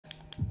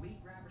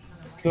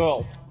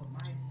Cool.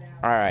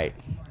 Alright.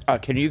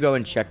 Can you go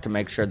and check to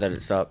make sure that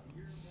it's up?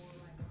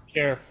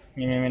 Sure.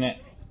 Give me a minute.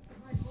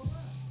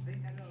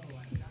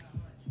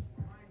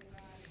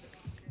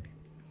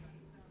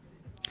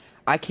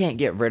 I can't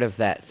get rid of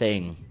that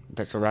thing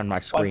that's around my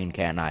What? screen,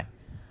 can I?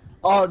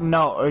 Oh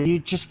no, you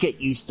just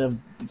get used to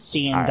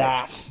seeing Alright.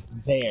 that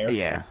there.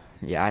 Yeah.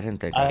 Yeah, I didn't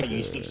think I I get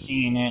used to could.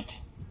 seeing it.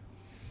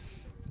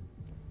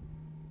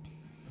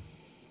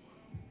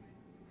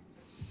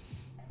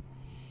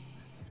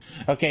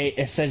 Okay,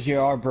 it says you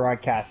are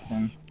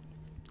broadcasting.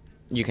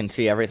 You can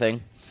see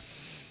everything?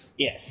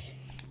 Yes.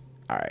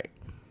 Alright.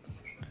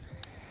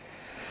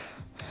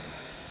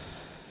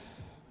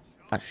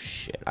 Oh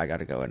shit, I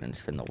gotta go in and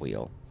spin the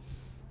wheel.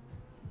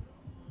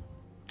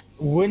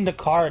 Win the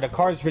car. The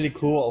car is really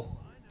cool.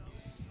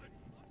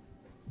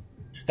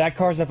 That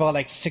car's about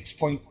like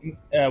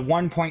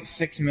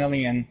 1.6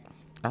 million.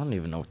 I don't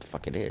even know what the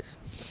fuck it is.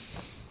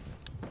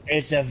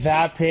 It's a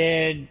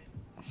Vapid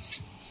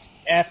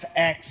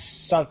FX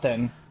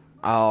something.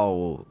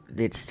 Oh,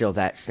 it's still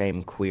that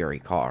same query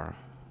car.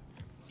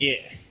 Yeah.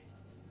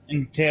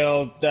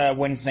 Until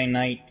Wednesday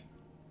night.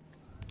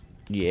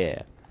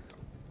 Yeah.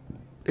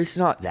 It's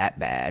not that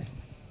bad.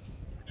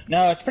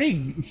 No, it's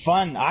pretty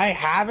fun. I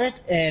have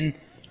it, and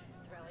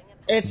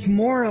it's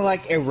more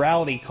like a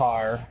rally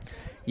car.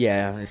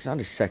 Yeah, it's not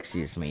as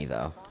sexy as me,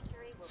 though.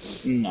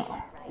 No.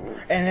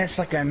 And it's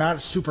like not a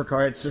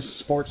supercar, it's just a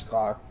sports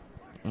car.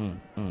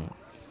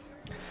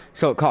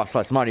 So it costs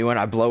less money when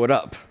I blow it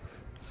up.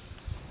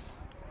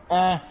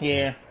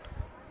 Yeah.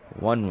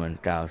 1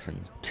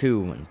 1,000, 2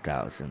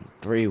 1,000,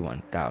 3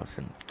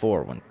 1,000,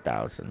 4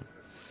 1,000.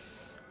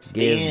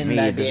 Give Spin me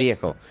that the dick.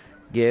 vehicle.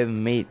 Give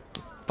me...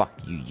 Fuck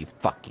you, you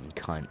fucking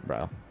cunt,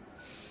 bro.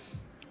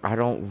 I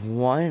don't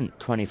want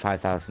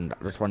 $25,000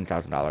 or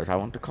 $20,000. I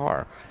want the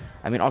car.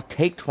 I mean, I'll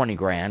take 20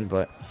 grand,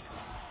 but...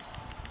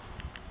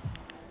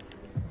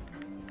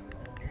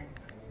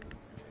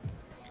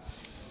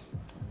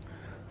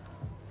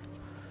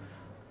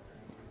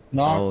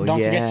 No, Oh,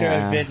 don't forget your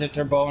yeah.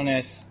 visitor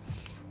bonus.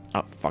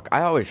 Oh, fuck.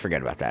 I always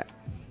forget about that.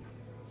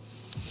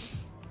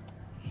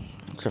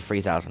 It's a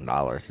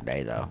 $3,000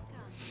 today, though.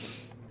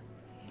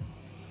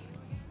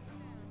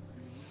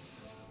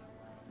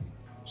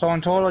 So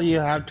in total, you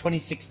have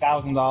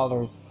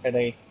 $26,000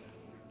 today.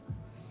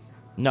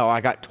 No,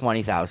 I got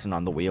 20,000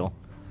 on the wheel.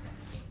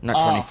 Not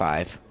Oh,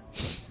 25.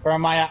 for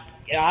my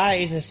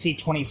eyes, I see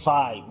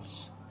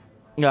 25s.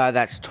 No,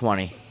 that's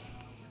 20.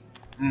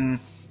 Mm,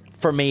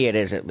 For me, it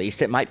is at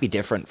least. It might be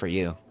different for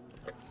you.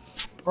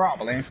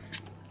 probably.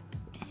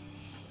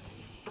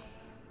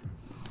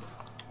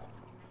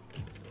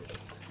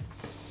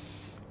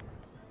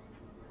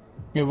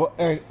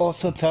 It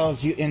also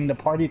tells you in the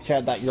party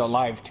chat that you're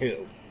live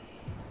too.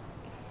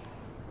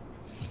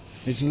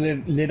 There's a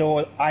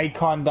little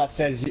icon that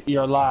says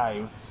you're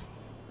live.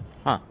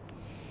 Huh.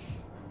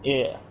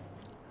 Yeah.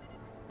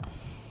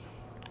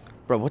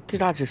 Bro, what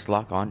did I just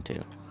lock onto?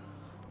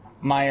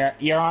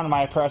 You're on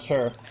my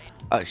pressure.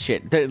 Oh,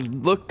 shit. They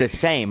look the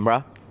same,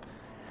 bro.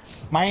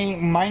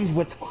 Mine's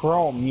with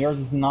Chrome. Yours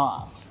is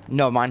not.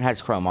 No, mine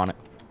has Chrome on it.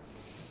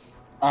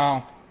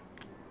 Oh.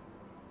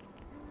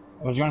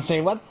 I was gonna say,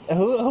 what?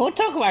 Who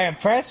took my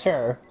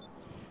pressure?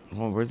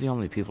 Well, we're the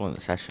only people in the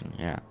session,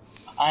 yeah.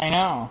 I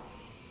know.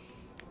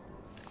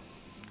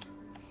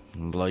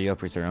 Blow you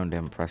up with your own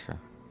damn pressure.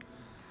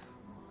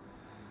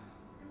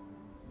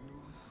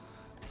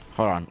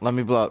 Hold on, let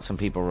me blow up some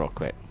people real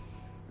quick.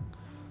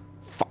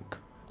 Fuck.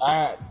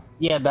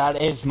 Yeah,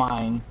 that is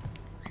mine.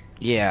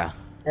 Yeah.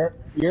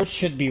 Yours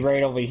should be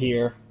right over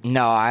here.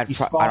 No, I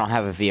spawn- don't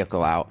have a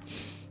vehicle out.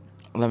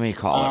 Let me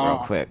call it real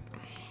quick.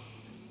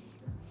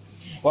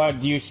 Well,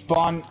 do you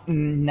spawn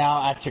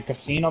now at your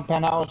casino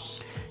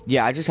penthouse?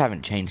 Yeah, I just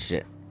haven't changed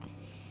it.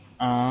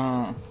 Uh.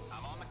 I'm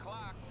on the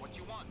clock. What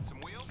you want?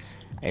 Some wheels?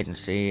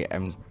 Agency,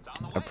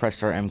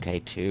 Oppressor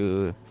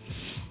MK2.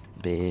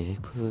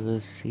 Big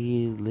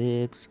pussy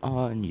lips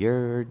on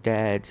your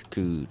dad's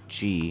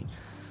coochie.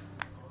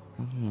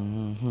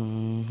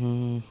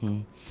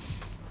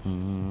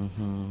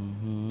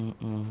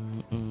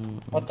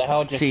 What the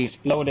hell just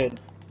exploded?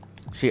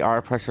 See, our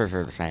oppressors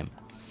are the same.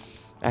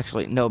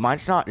 Actually, no,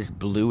 mine's not as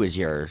blue as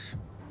yours.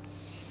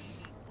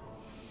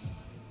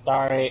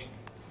 Sorry.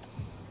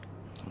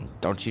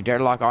 Don't you dare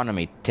lock onto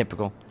me,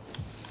 typical.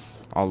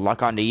 I'll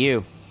lock onto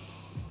you.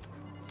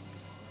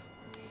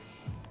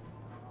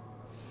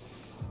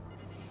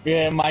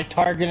 Yeah, my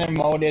targeted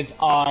mode is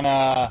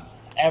on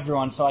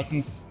everyone, so I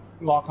can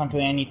lock onto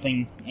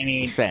anything,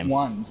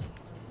 anyone.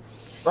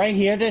 Right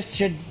here, this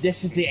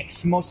is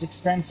the most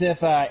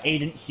expensive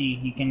agency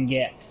you can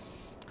get.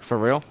 For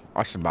real?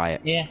 I should buy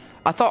it. Yeah.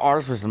 I thought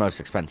ours was the most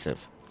expensive.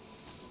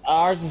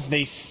 Ours is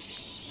the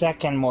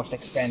second most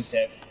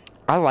expensive.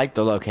 I like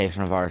the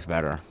location of ours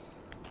better.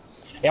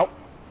 Yep.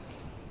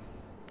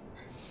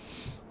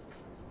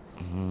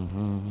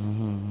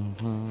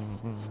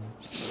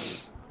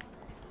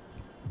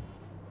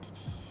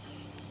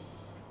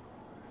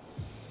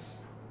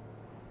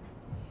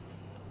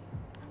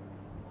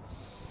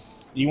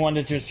 You want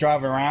to just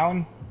drive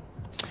around?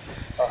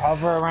 Or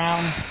hover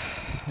around.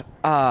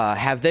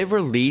 Have they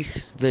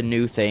released the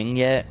new thing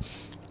yet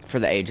for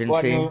the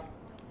agency?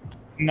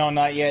 No,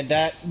 not yet.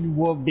 That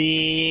will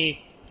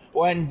be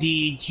when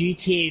the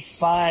GTA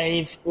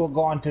 5 will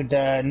go onto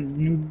the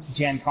new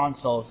gen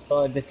console,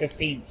 so the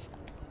 15th,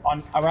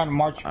 on around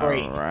March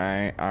break.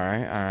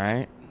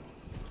 Alright.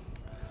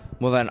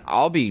 Well then,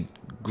 I'll be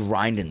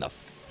grinding the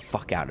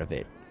fuck out of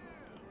it.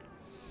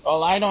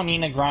 Well, I don't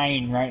need a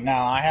grind right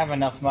now. I have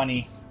enough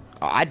money.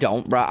 I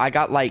don't, bro. I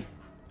got like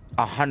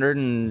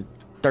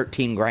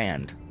 113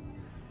 grand.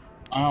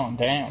 Oh,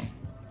 damn.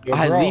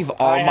 I leave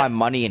all my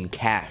money in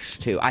cash,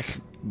 too.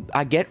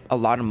 I get a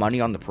lot of money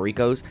on the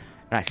Pericos,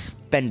 and I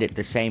spend it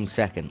the same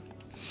second.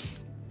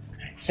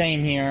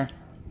 Same here.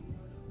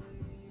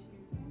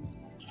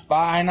 But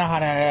I know how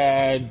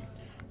to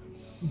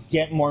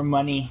get more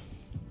money.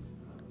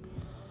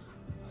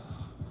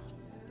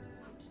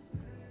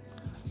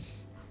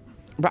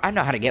 But I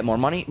know how to get more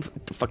money.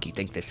 What the fuck you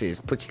think this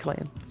is? Pussy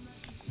Clan?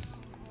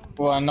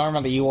 Well,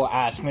 normally you will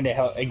ask me to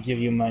help give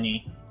you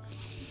money.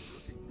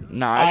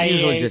 Nah, I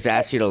usually just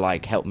ask you to,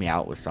 like, help me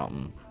out with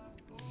something.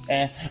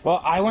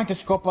 Well, I went to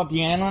scope up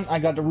the island. I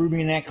got the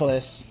ruby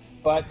necklace.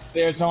 But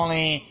there's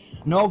only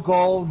no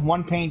gold,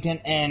 1 painting,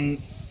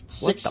 and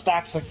 6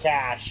 stacks of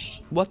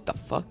cash. What the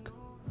fuck?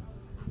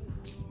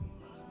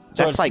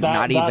 So that's like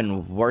not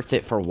even worth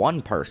it for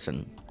one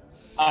person.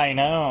 I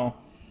know.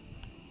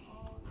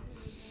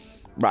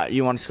 Right,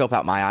 you want to scope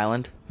out my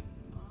island?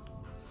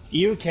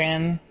 You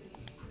can.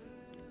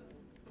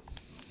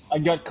 I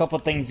got a couple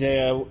things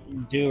to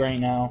do right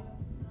now.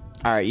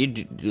 Alright, you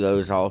do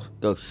those. I'll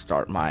go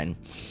start mine.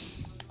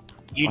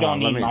 You don't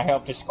need my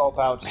help to scope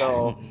out,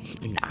 so...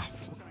 Nah.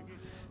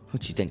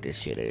 What you think this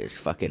shit is?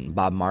 Fucking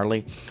Bob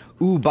Marley?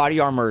 Ooh, body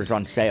armor is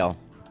on sale.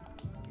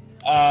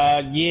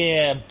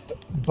 Yeah.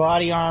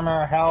 Body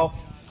armor,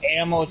 health,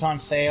 ammo's on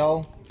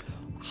sale.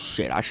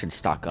 Shit, I should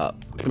stock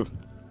up.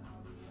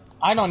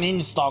 I don't need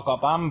to stock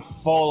up. I'm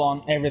full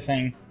on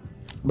everything.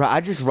 Bro,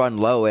 I just run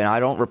low and I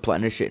don't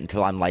replenish it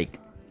until I'm like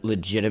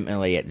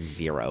legitimately at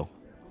 0.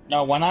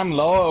 No, when I'm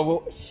low,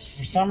 for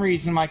some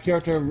reason my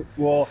character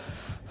will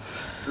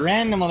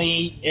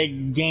randomly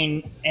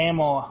gain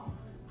ammo.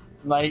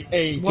 Like,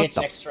 it gets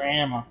extra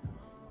ammo.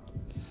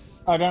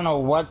 I don't know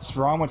what's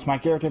wrong with my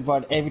character,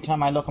 but every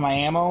time I look at my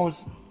ammo,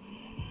 it's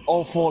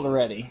all full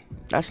already.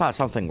 That's not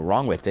something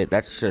wrong with it.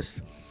 That's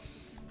just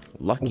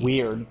lucky.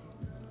 Weird.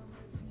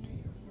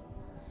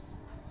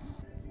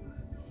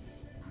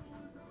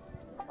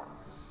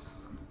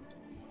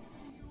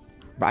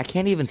 But I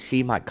can't even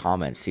see my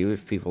comments. See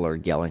if people are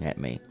yelling at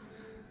me.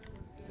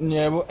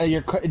 Yeah,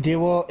 they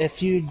will.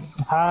 If you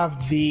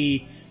have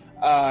the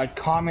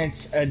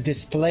comments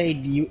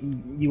displayed, you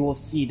will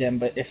see them.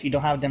 But if you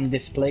don't have them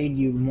displayed,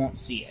 you won't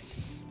see it.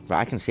 But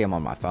I can see them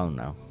on my phone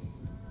though.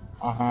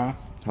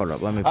 Hold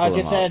up, let me pull them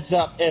just up. heads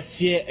up,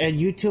 if you,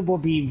 YouTube will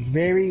be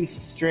very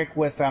strict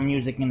with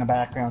music in the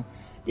background.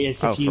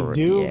 If you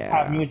do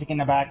have music in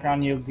the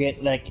background, you'll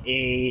get like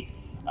a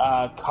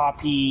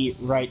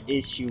copyright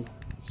issue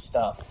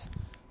stuff.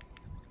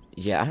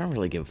 Yeah, I don't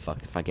really give a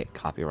fuck if I get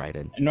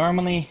copyrighted.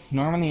 Normally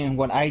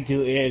what I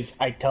do is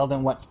I tell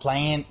them what's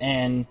playing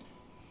and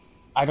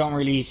I don't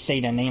really say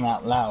the name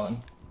out loud.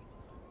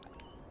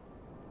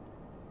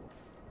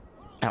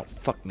 Ow,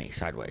 fuck me,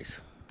 sideways.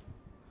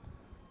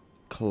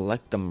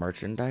 Collect the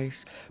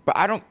merchandise? But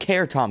I don't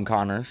care, Tom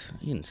Connors.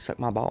 You can suck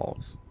my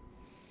balls.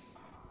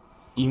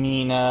 You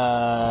mean,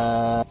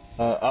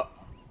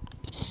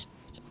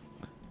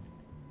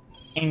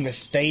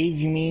 English Dave,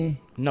 you mean?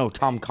 No,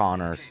 Tom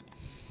Connors.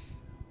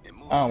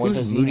 Oh, what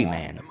Who's Moody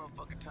Man?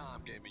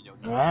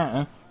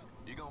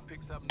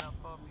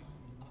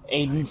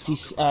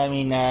 Agency,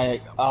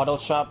 auto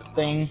shop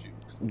thing.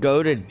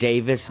 Go to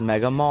Davis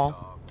Mega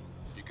Mall.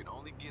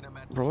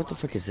 Bro, what the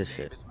fuck is this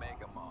shit?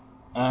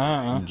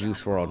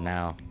 Juice WRLD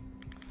now.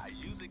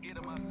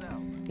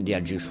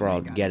 Yeah, Juice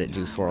WRLD. Get it,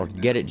 Juice WRLD.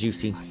 Get it,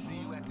 Juicy.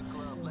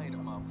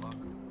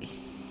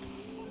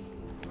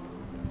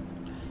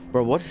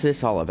 Bro, what's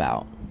this all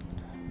about?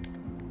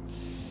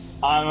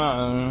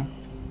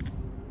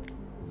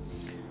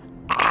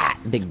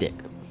 Big dick.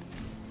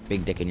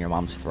 Big dick in your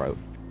mom's throat.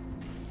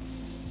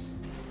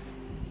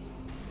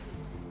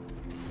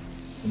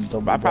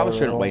 I probably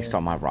shouldn't waste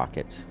all my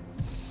rockets.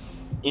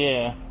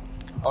 Yeah.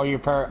 Or you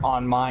put it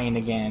on mine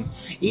again.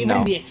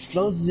 Even the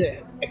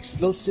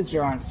explosives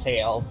are on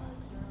sale.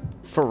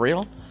 For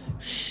real?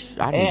 Shh,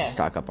 I need to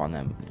stock up on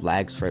them.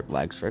 Lag strip.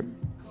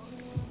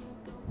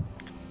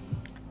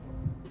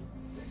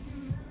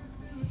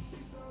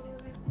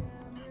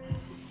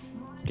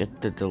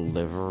 Get the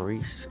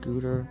delivery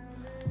scooter.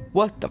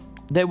 What the?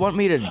 They want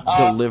me to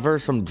deliver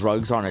some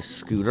drugs on a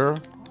scooter?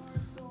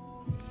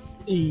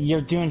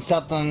 You're doing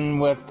something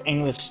with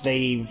English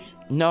Dave.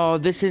 No,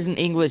 this isn't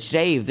English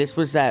Dave. This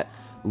was that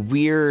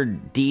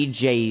weird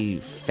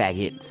DJ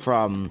faggot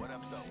from...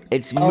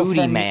 It's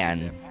Moody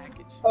Man.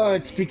 Oh,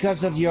 it's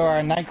because of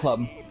your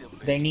nightclub.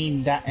 They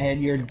need that,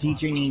 and your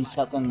DJ needs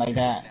something like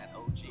that.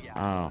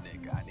 Oh.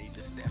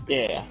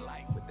 Yeah.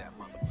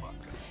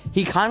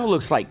 He kind of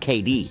looks like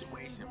KD.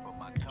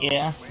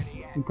 Yeah,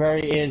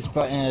 Gray is,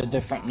 but in a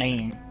different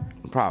name.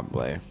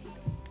 Probably.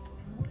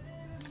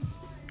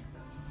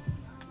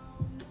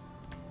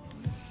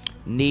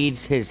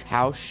 Needs his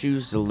house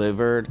shoes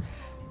delivered,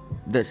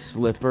 the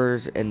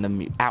slippers, and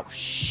the ow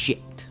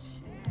shit.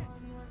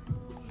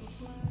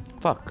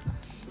 Fuck.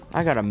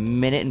 I got a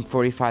minute and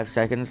 45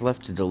 seconds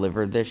left to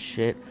deliver this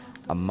shit.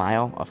 A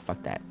mile? Oh,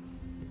 fuck that.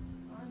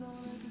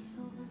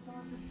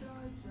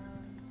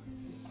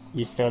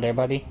 You still there,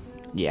 buddy?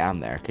 Yeah, I'm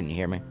there. Can you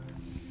hear me?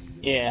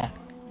 Yeah.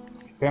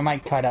 We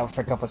might cut out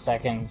for a couple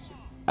seconds.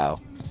 Oh.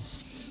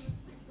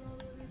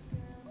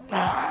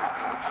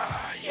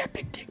 Yeah,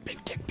 big dick,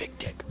 big dick, big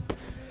dick.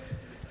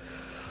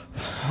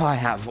 I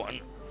have one.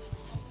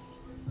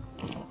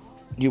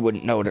 You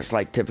wouldn't know what it's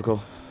like,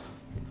 typical.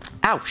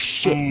 Ow,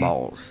 shit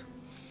balls.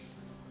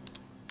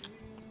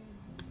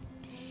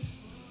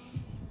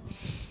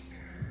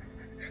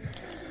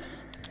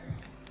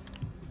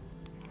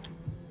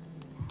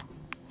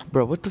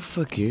 Bro, what the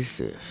fuck is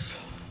this?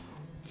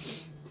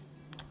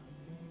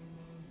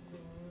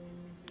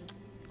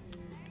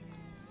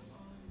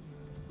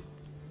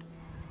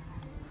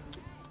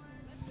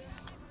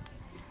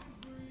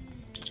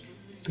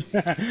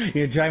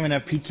 You're driving a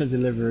pizza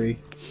delivery.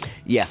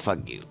 Yeah,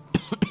 fuck you.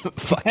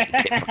 Fuck you,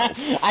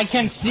 typical. I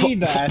can see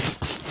that.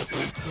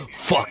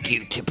 Fuck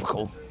you,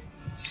 typical.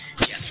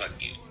 Yeah, fuck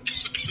you.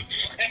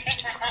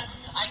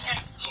 I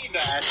can see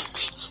that.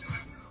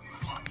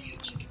 Fuck you,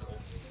 typical.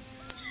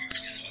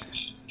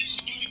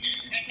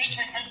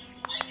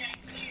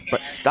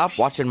 But stop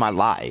watching my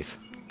live.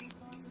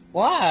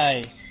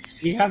 Why?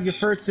 You have your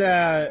first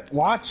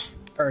watch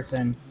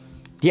person.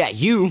 Yeah,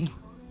 you.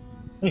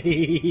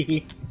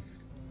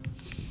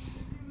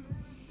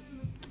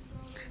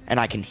 And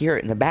I can hear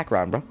it in the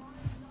background, bro.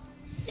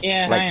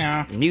 Yeah, like,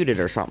 I know. Muted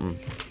or something.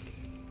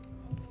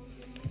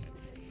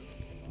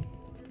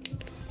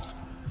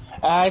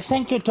 I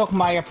think you took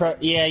my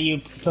yeah, you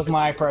took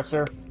my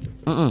oppressor.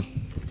 Mm-mm.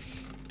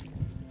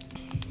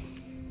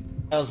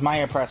 That was my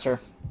oppressor.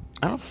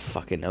 I don't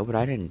fucking know, but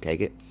I didn't take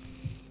it.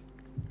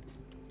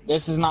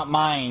 This is not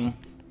mine.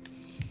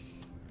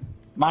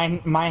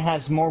 Mine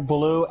has more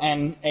blue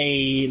and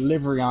a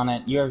livery on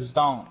it. Yours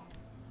don't.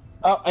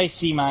 Oh, I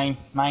see mine.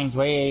 Mine's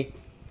way.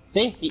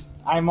 See,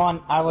 I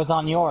was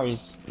on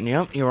yours.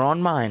 Yep, you're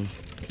on mine.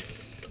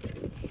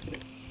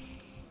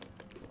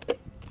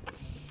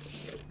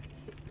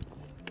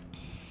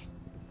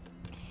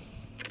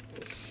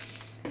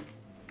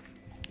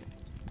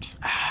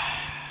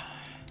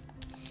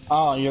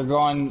 Oh, you're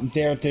going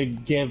there to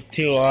give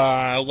to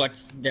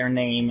what's their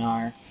name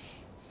are?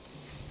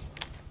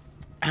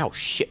 Ow,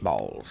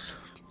 shitballs.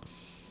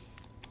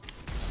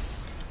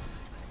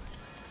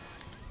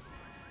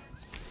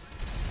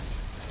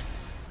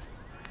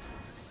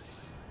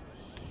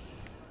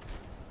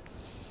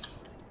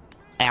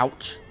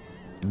 Ouch.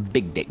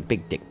 Big dick,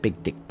 big dick,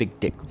 big dick, big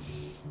dick.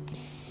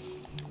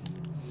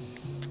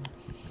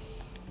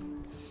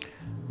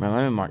 Man,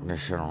 let me mark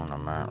this shit on the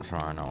map so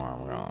I know where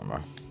I'm going, bro.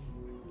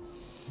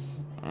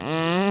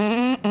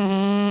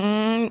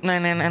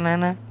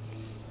 Na.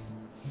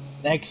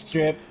 Next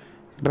trip.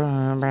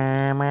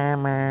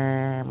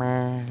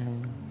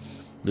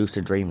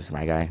 Lucid dreams,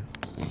 my guy.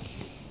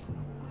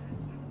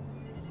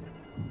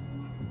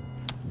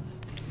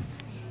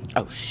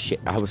 Oh shit,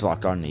 I was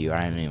locked on to you.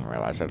 I didn't even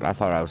realize it. I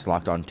thought I was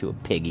locked on to a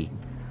piggy.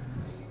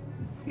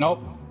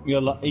 Nope, you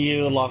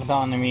locked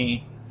on to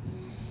me.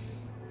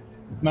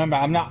 Remember,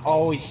 I'm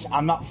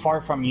not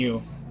far from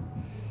you.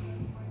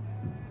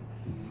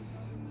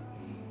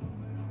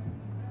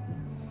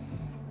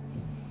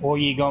 Where are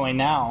you going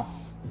now?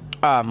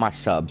 My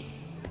sub.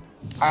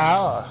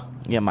 Oh.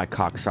 Yeah, my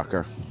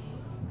cocksucker.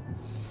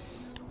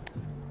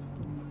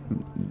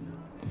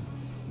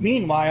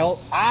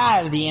 Meanwhile,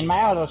 I'll be in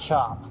my auto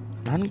shop.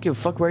 I don't give a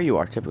fuck where you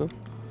are, typical.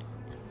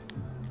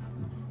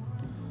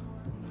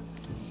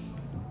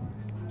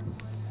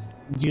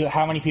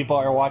 How many people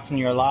are watching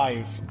your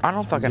live? I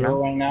don't fucking Zero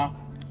know. right now.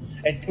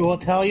 It will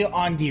tell you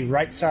on the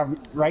right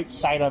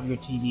side of your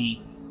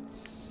TV.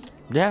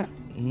 Yeah,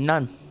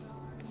 none.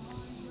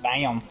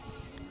 Bam.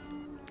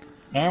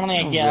 Normally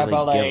I don't get really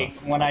about give like,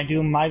 when I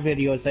do my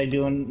videos, I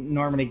do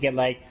normally get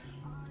like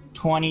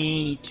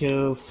 20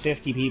 to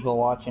 50 people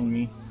watching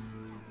me.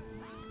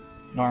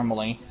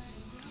 Normally.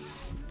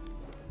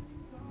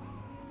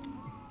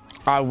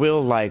 I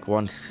will like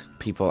once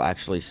people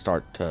actually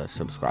start to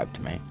subscribe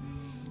to me.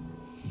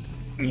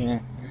 Yeah.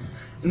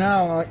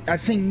 No, I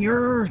think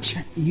your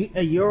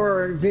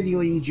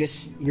video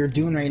you're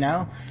doing right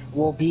now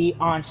will be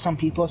on some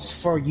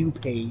people's For You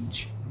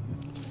page.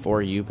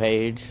 For You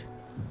page?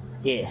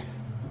 Yeah.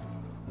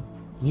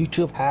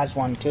 YouTube has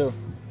one too.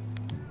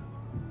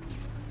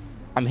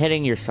 I'm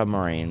hitting your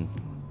submarine.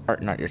 Or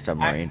not your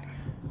submarine.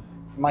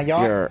 My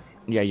yacht?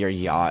 Your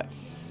yacht.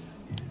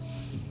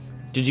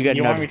 Did you get a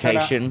You want me to cut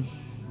out- notification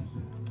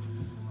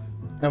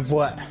Of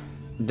what?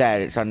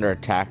 that it's under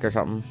attack or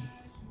something?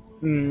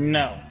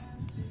 No.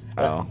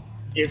 Oh.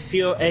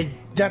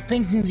 That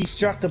thing's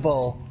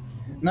indestructible.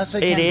 Unless I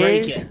It can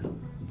break is? it.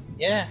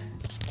 Yeah.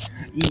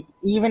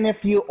 Even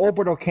if you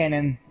orbital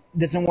cannon,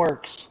 doesn't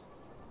works.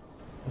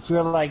 If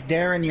you're like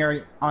there and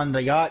you're on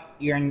the yacht,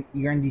 you're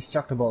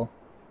indestructible.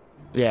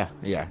 Yeah.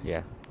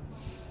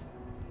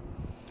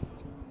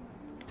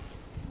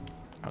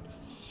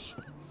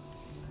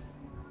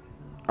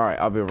 Alright,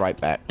 I'll be right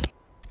back.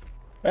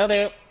 Well,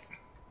 do.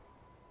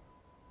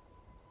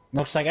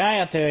 Looks like I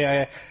have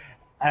to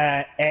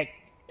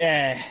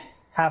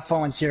have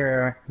fun with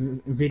your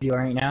video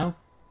right now.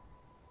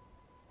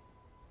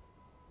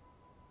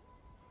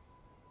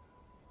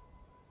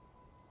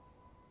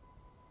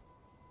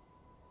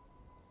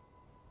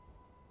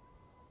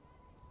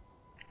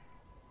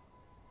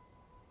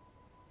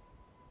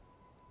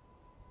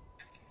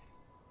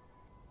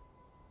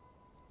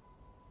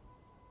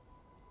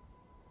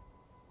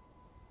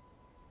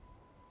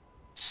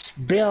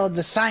 Bill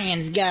the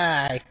science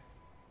guy.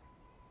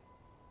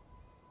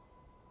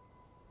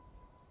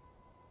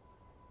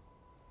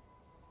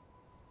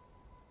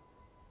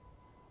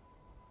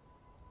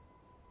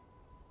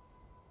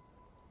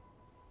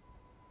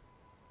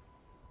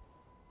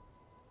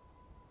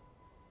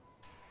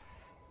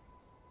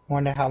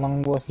 Wonder how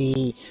long will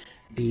he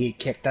be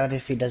kicked out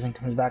if he doesn't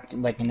come back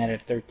in like another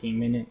 13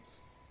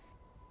 minutes.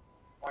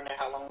 Wonder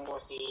how long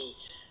will he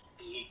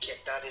be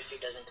kicked out if he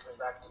doesn't come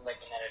back in like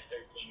another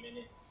 13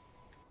 minutes.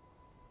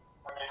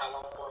 Wonder how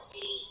long will he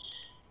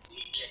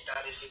be kicked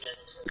out if he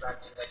doesn't come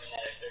back in like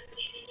another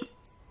 13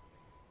 minutes.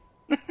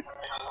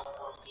 Wonder how long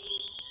will he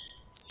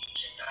be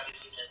kicked out if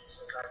he doesn't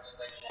come back in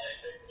like another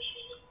 13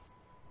 minutes.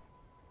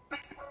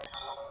 Wonder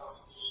how long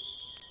will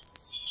he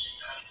be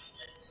kicked out if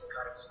he doesn't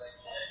come back in like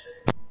another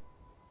 13 minutes.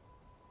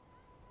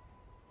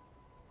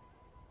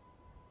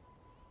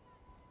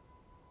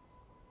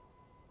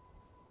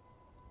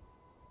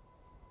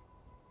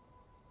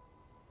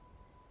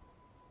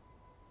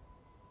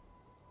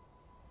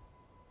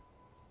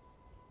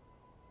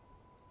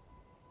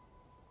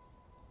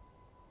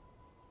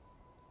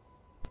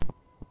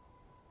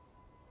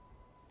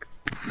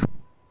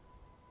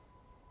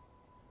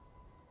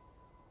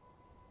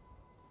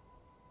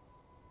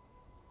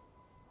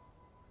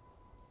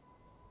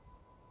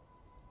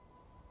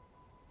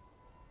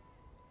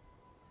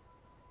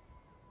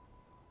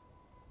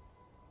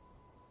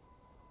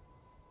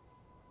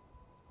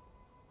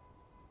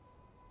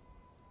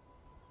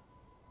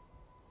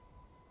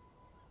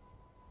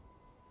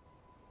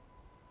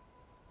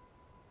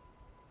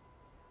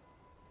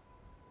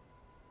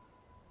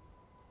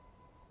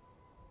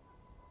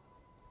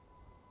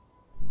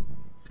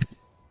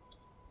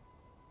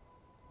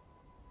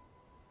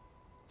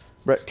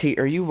 Brett T,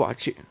 are you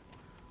watching?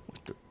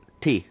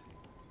 T.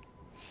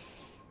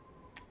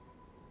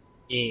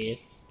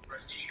 Yes.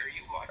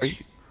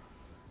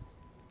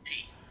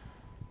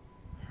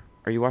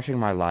 Are you watching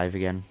my live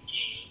again?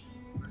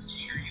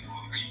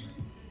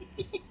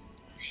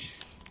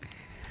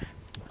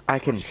 I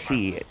can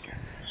see it.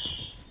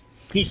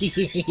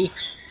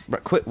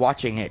 But quit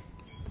watching it.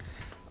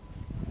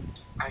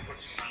 I can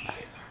see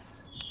it.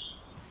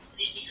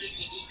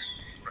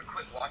 But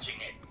quit watching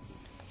it.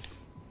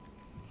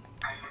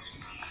 I can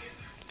see it.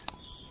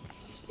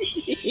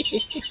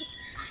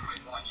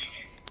 Quit watching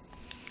it.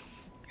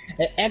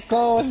 It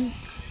echoes.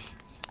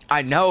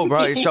 I know,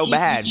 bro. It's so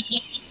bad.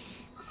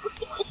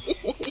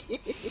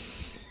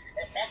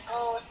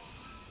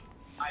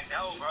 I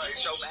know, bro.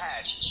 It's so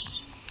bad.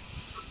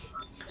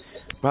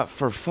 But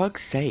for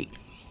fuck's sake.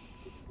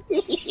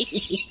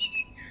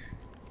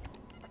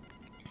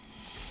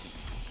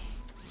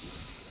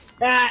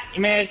 Ah,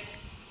 you missed.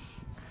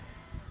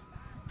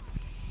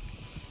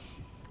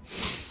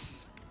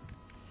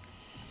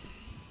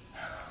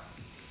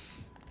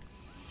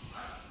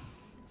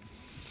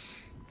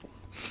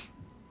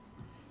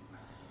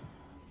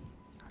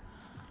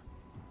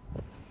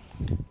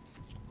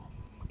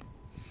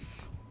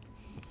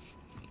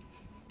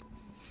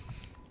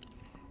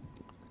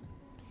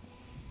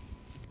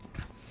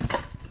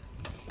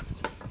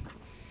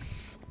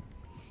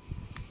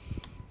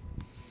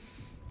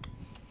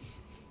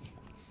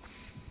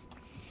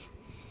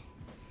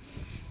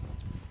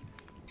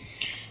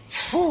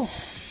 Whew.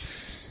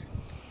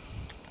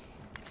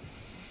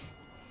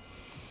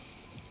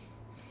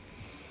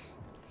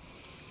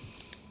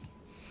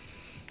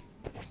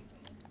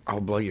 I'll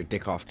blow your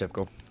dick off,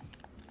 Tipco.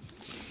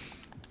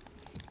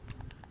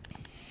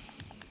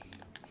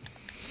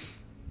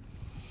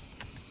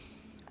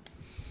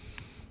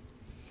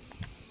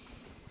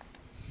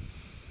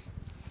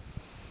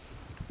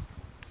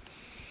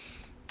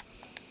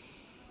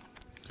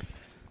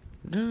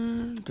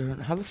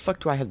 How the fuck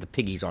do I have the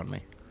piggies on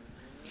me?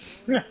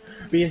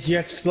 Because you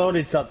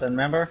exploded something,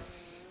 remember?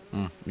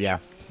 Yeah,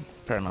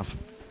 fair enough.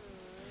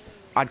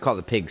 I'd call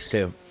the pigs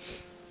too.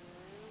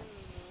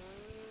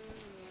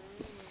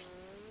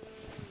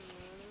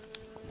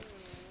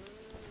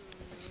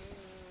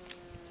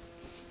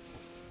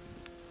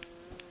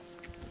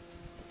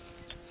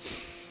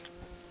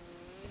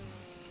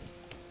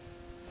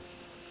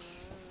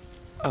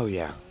 Oh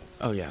yeah,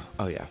 oh yeah,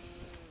 oh yeah.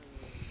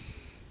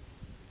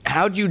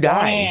 How'd you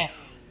die?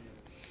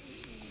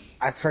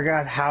 I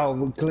forgot how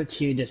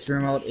glitchy this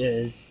remote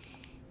is.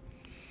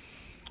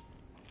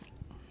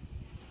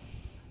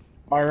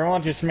 My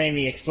remote just made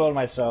me explode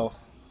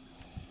myself.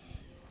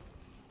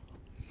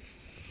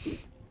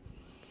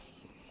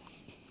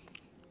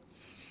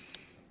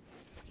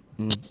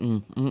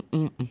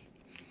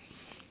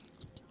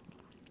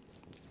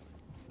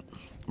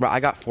 Bro,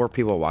 I got 4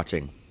 people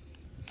watching.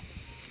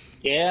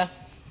 Yeah?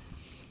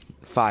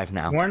 5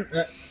 now.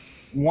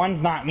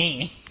 One's not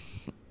me.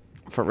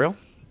 For real?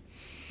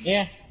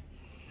 Yeah.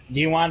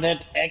 Do you want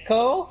that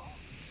echo?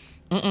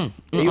 You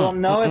will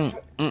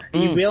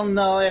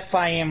know if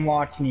I am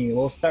watching you.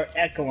 We'll start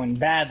echoing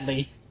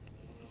badly.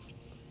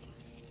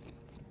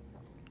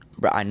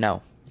 Bro, I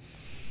know.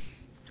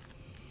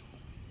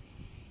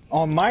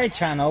 On my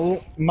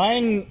channel,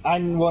 mine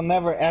will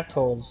never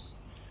echoes.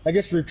 It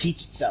just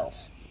repeats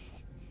itself.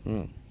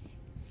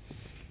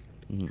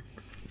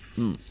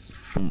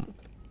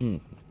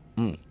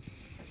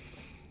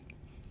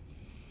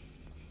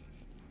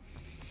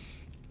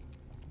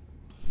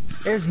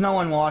 There's no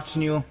one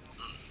watching you.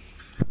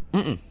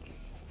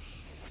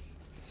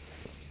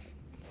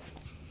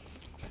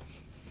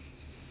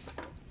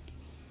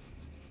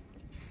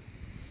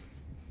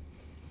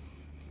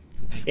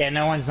 Yeah,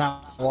 no one's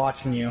not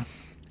watching you.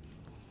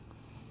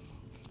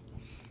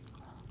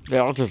 They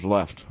all just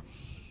left.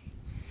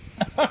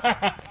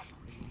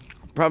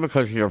 Probably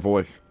because of your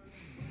voice.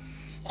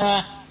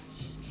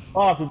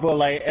 All people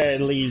like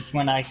leaves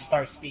when I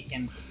start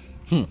speaking.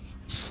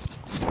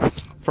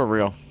 For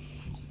real.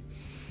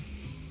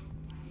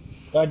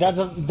 So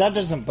that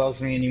doesn't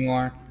bug me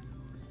anymore.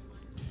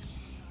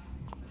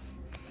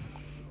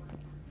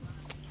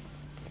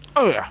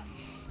 Oh yeah.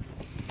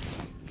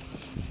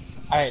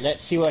 Alright,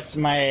 let's see what's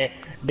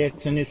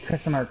there's a new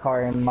customer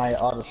car in my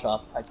auto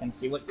shop. I can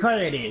see what car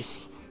it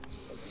is.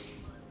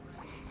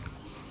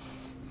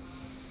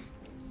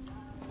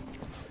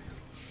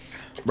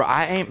 Bro,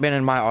 I ain't been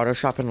in my auto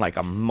shop in like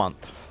a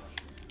month.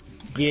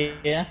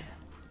 Yeah?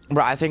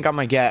 Bro, I think I'm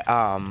gonna get,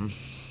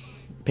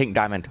 Pink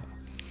Diamond.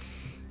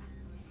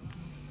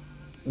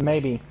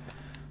 Maybe.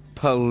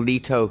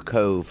 Polito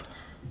Cove.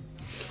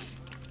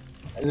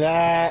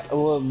 That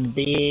would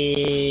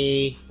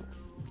be...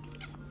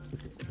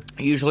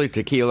 Usually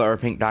tequila or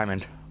Pink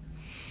Diamond.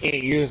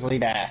 usually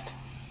that.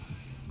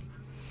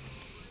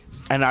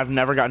 And I've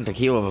never gotten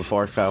tequila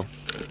before, so...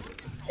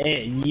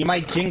 You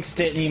might jinx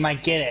it and you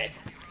might get it.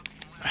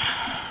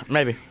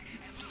 Maybe.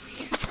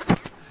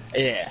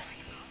 Yeah.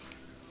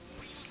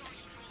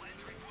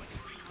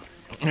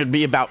 It'd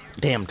be about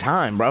damn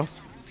time, bro.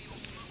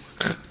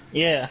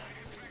 Yeah.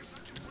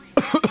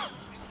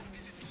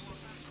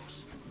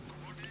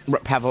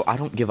 Pavel, I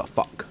don't give a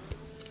fuck.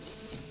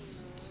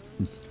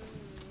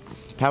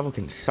 Pavel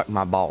can suck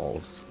my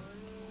balls.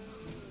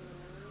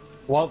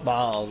 What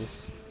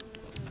balls?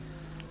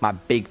 My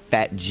big,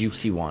 fat,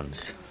 juicy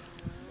ones.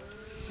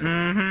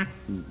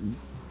 Mm-hmm.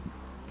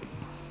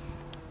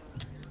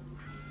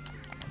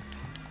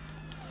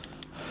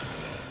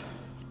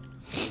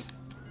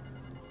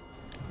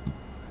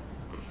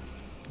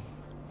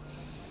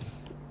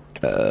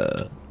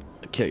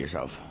 Kill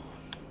yourself.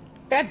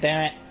 God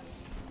damn it.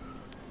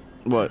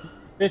 What?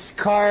 This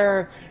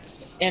car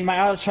in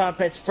my auto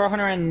shop, it's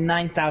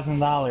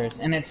 $409,000,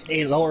 and it's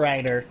a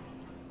lowrider.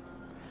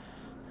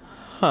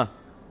 Huh.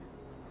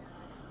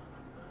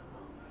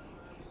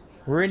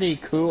 Really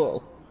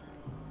cool.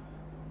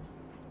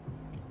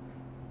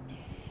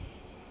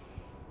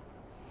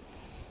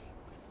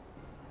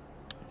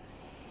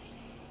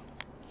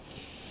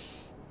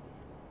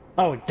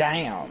 Oh,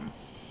 damn.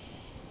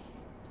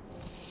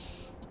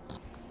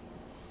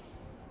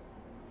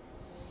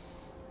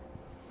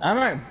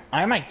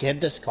 I might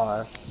get this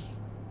car.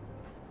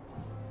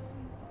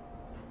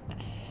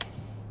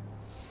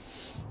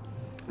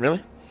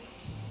 Really?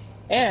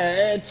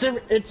 Yeah, it's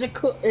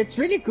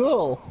really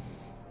cool.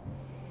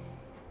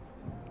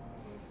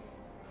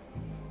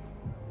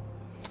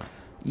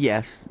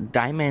 Yes,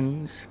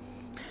 diamonds.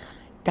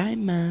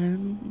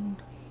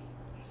 Diamond.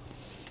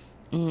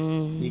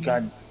 You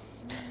got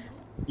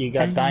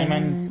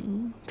diamonds.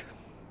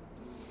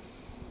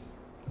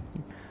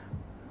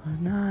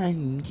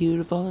 I'm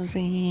beautiful,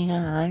 see,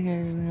 I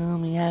just know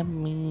me, have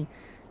me.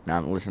 Now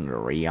I'm listening to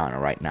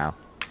Rihanna right now.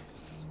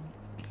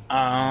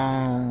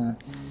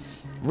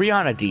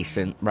 Rihanna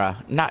decent,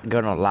 bruh. Not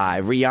gonna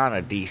lie,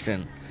 Rihanna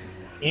decent.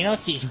 You know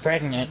she's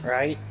pregnant,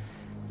 right?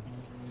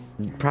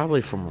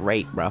 Probably from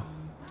rape, bro.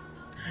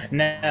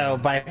 No,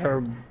 by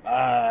her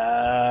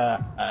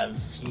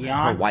fiance.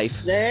 Her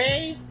wife.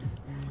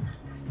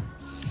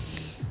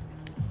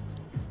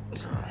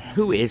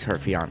 Who is her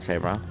fiance,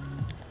 bro?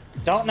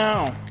 Don't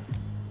know.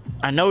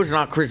 I know it's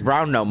not Chris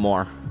Brown no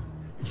more.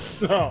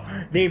 Oh,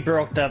 they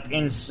broke up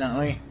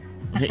instantly.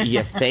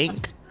 You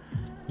think?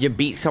 You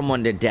beat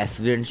someone to death,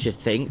 didn't you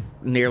think?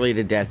 Nearly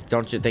to death.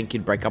 Don't you think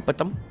you'd break up with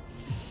them?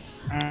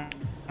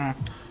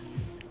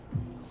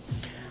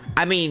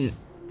 I mean,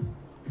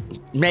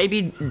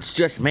 maybe it's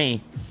just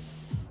me.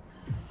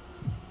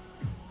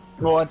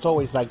 Well, it's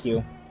always like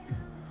you.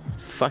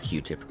 Fuck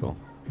you, typical.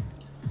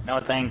 No,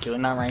 thank you.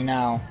 Not right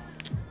now.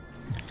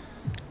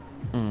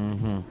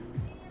 Mm-hmm.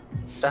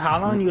 So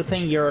how long do you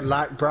think your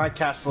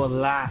broadcast will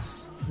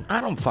last?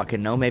 I don't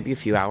fucking know. Maybe a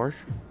few hours.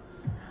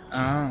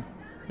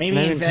 Maybe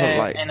Maybe in, until,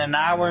 like- in an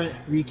hour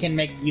you can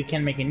make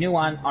a new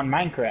one on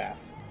Minecraft.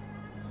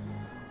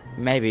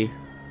 Maybe.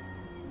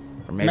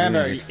 Or maybe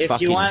Remember, we just if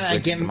fucking you want to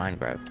switch get to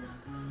Minecraft.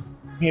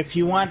 if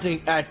you want to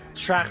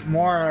attract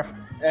more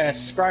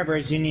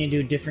subscribers, you need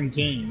to do different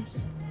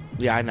games.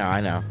 Yeah, I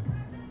know.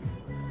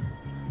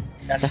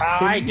 That's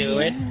how I do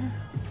it.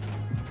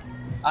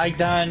 I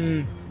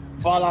done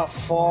Fallout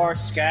 4,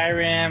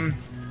 Skyrim,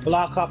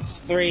 Black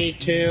Ops 3,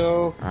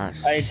 2. Ah,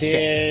 I shit.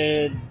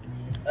 did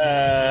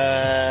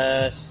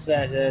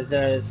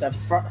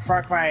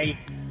Far Cry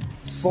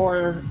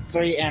 4,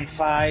 3, and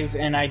 5,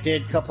 and I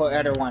did a couple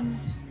other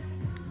ones.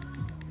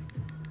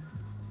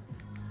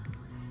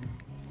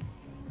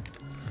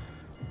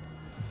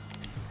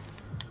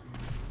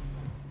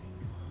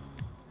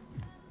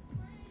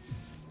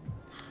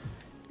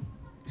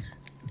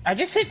 I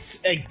just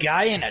hit a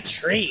guy in a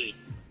tree.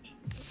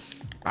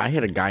 I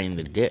hit a guy in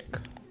the dick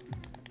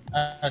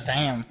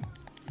Damn.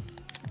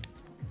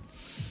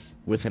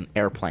 with an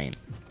airplane.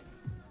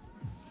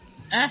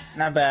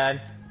 Not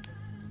bad.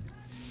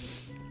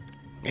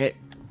 It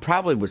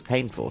probably was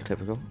painful,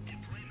 typical.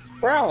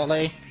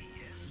 Probably.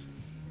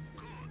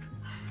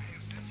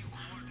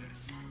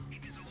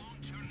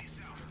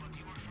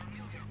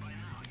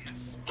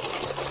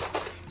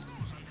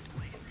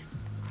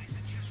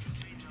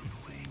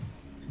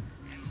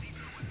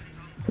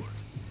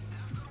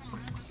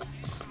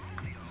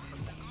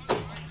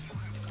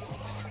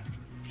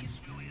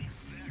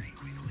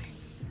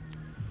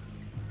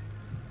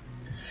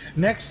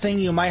 Next thing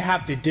you might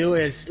have to do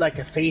is like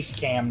a face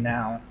cam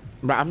now.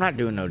 But I'm not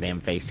doing no damn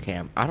face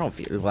cam. I don't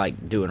feel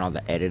like doing all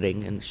the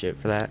editing and shit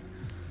for that.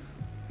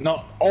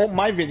 No, all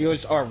my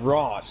videos are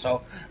raw,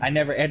 so I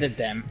never edit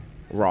them.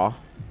 Raw?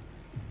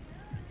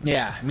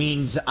 Yeah,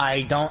 means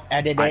I don't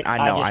edit it.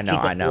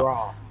 I know.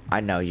 Raw. I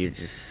know, you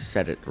just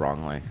said it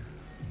wrongly.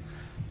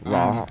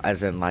 Raw,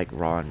 as in like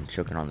raw and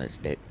choking on this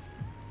dick.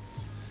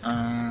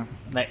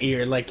 That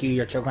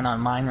you're choking on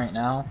mine right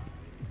now.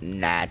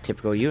 Nah,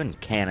 typical. You in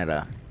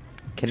Canada.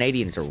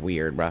 Canadians are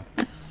weird, bruh.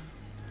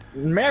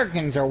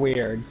 Americans are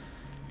weird.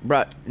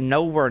 Bruh,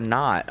 no we're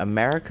not.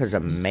 America's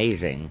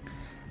amazing.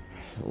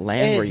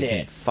 Land where you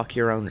can fuck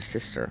your own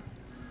sister.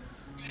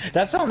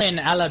 That's only in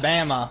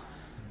Alabama.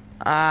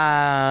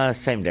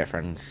 Same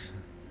difference.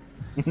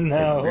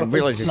 No, it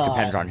really it's just not.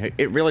 depends on who.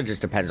 It really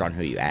just depends on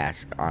who you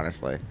ask,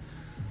 honestly.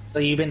 So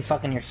you've been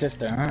fucking your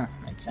sister, huh?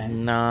 Makes sense.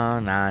 No,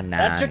 nah.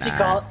 That's what you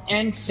call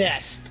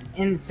incest.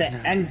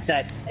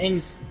 Incest.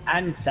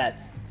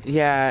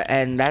 Yeah,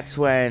 and that's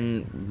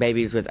when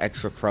babies with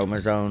extra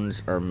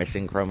chromosomes or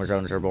missing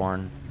chromosomes are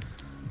born.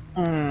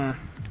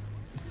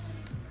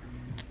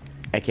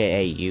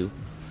 AKA you.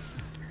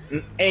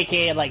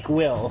 AKA like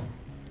Will.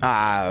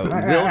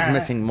 Will's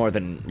missing more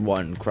than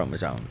one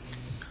chromosome.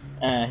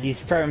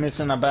 He's probably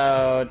missing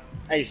about,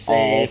 I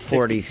say, all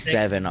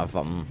 47 56. of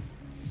them.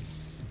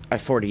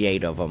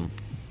 48 of them.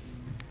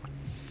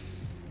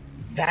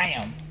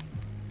 Damn.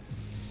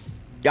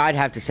 Yeah, I'd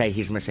have to say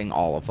he's missing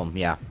all of them,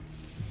 yeah.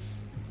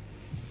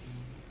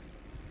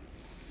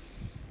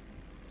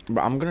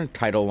 But I'm gonna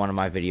title one of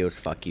my videos,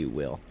 Fuck You,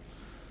 Will.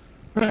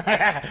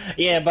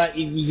 Yeah, but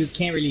you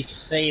can't really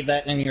say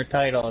that in your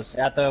titles.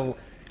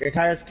 Your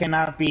titles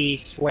cannot be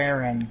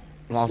swearing.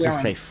 Well, I'll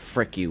just say,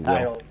 Frick You,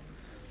 Will.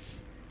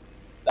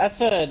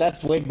 Titles.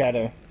 That's way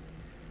better.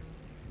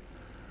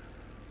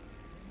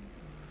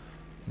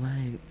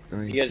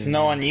 Because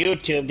no, on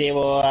YouTube they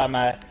will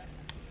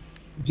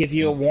give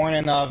you a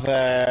warning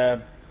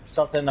of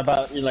something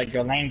about like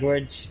your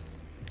language.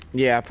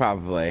 Yeah,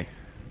 probably.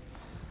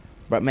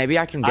 But maybe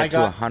I can get to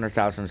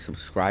 100,000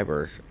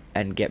 subscribers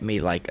and get me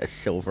like a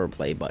silver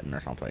play button or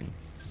something.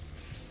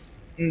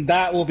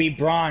 That will be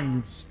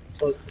bronze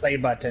play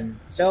button.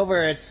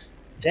 Silver is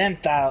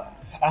 10,000,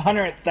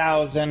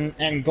 100,000,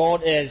 and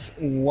gold is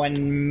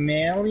 1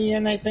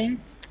 million, I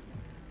think.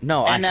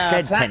 No, and, I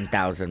said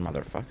 10,000,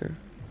 motherfucker.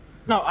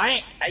 No,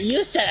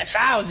 you said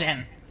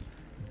 1,000.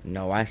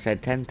 No, I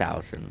said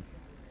 10,000.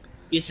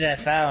 You said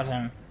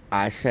 1,000.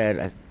 I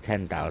said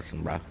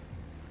 10,000, bro.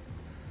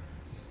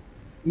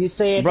 You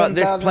say 10,000?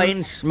 Bro, this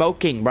plane's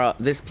smoking, bro.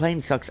 This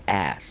plane sucks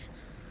ass.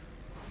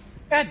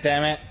 God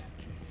damn it.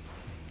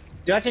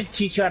 Do I have to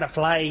teach you how to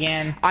fly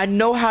again? I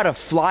know how to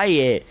fly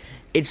it.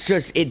 It's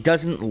just, it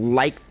doesn't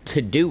like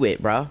to do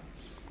it, bro.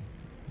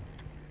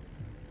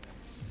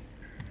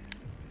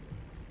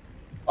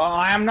 Oh,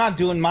 I'm not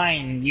doing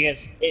mine.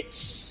 Yes, it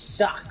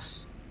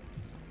sucks.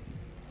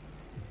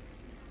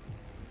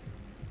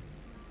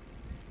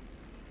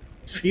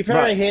 You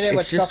probably hit it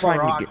with stuff on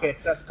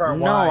rockets. That's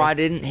probably No, I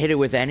didn't hit it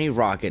with any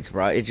rockets,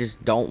 bro. It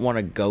just don't want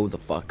to go the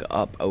fuck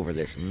up over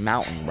this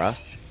mountain, bro.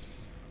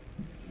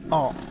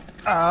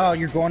 Oh,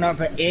 you're going up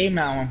a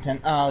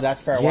mountain. Oh,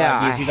 that's fair. Yeah,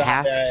 I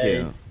have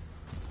to.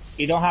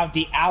 You don't have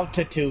the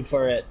altitude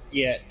for it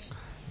yet.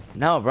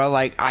 No, bro.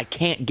 Like I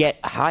can't get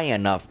high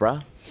enough, bro.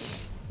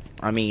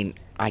 I mean,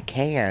 I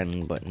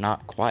can, but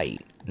not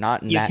quite.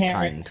 Not in that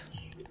kind.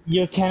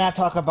 You cannot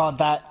talk about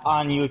that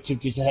on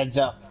YouTube. Just a heads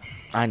up.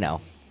 I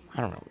know.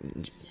 I don't know.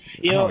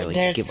 You I don't know, really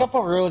there's a give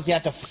couple rules you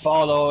have to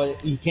follow.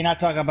 You cannot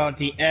talk about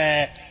the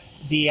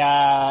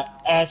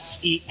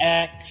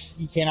sex.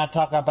 You cannot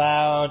talk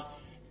about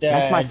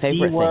That's my the D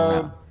favorite thing,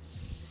 word. though.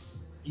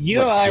 You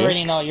What, already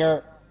dick? know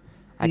you're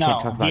I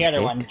can't talk no the about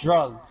other one, dick?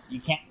 drugs. You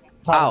can't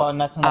talk Oh, about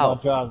nothing oh,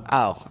 about drugs.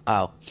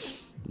 oh.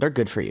 They're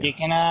good for you. You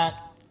cannot.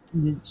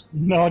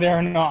 No,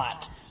 they're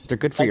not. They're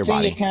good for I your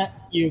think body.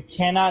 you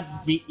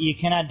cannot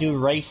do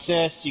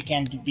racist. You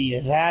can't be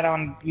that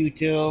on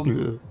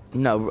YouTube.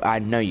 No, I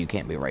know you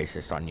can't be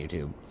racist on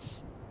YouTube.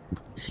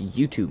 It's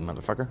YouTube,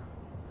 motherfucker.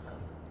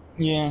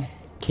 Yeah.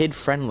 Kid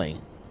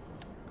friendly.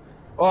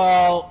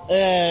 Well,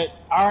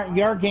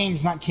 your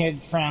game's not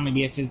kid friendly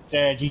because it's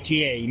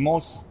GTA.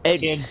 Most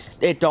kids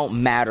It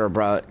don't matter,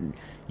 bro.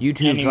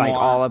 YouTube's like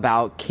all anymore.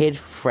 about kid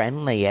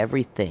friendly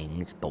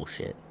everything. It's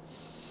bullshit.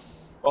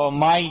 Well,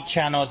 my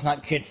channel is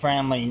not kid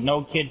friendly.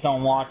 No kids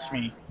don't watch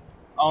me.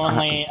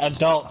 Only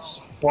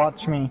adults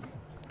watch me.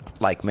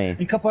 Like me.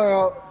 A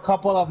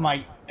couple of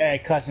my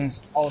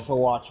cousins also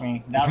watch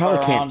me. You That probably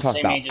are can't around the talk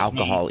same about age as me.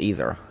 alcohol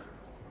either.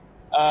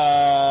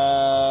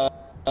 I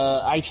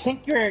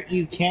think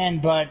you can,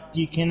 but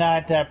you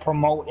cannot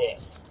promote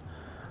it.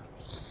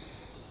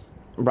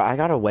 Bro, I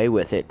got away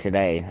with it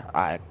today.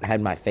 I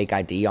had my fake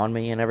ID on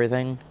me and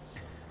everything.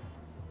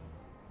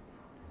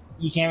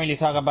 You can't really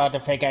talk about the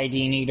fake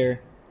ID neither.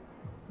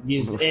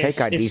 Because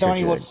Fake IDs are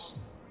good.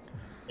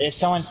 If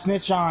someone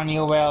snitch on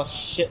you, well,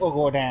 shit will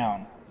go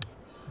down.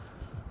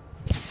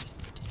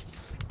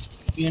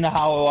 You know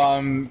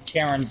how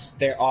Karens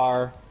there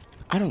are.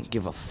 I don't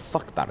give a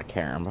fuck about a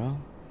Karen, bro.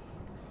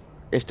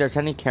 If there's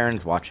any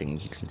Karens watching,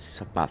 you can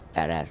suck my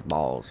fat ass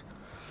balls.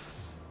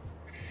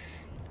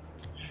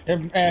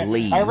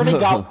 Leave. I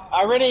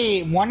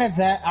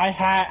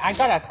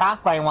got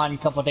attacked by one a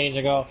couple days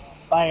ago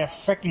by a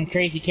freaking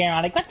crazy Karen.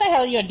 I'm like, what the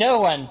hell are you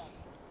doing?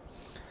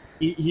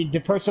 The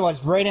person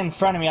was right in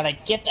front of me. I'm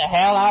like, get the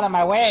hell out of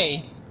my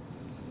way.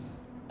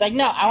 Like,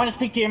 no, I want to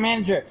speak to your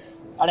manager.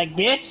 I'm like,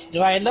 bitch,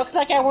 do I look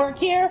like I work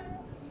here?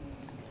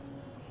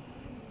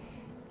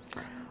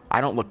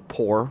 I don't look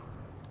poor.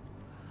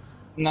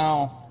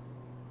 No.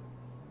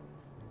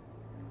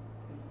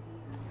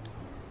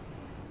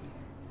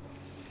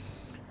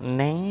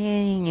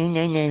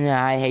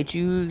 I hate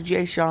you,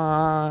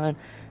 Jason,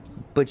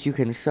 but you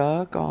can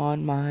suck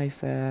on my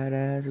fat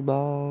ass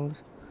balls.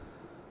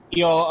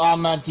 Yo,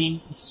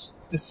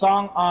 the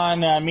song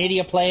on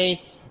Media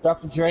Play,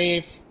 Dr.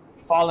 Dre,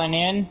 Falling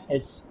In,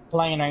 it's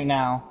playing right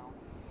now.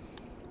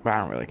 But I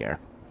don't really care.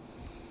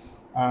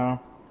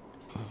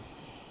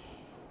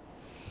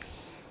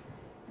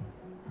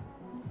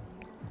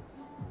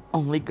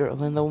 Only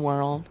girl in the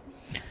world.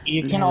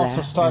 You can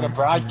also start a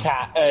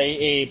broadcast,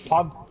 a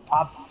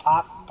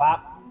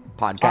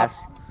podcast.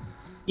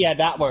 Yeah,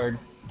 that word.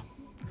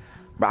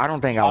 But I don't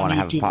think I want to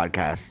have a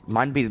podcast.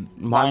 Mine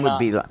would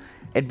be,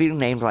 it'd be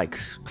named like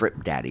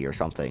Strip Daddy or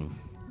something.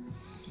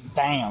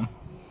 Damn.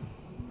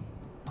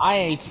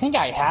 I think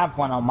I have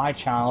one on my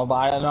channel,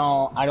 but I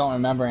don't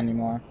remember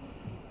anymore.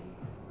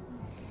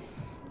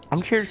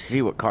 I'm curious to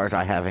see what cars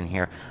I have in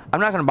here. I'm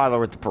not gonna bother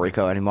with the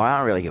Perico anymore. I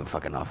don't really give a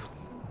fuck enough.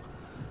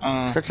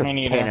 Such a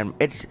me pain neither.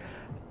 it's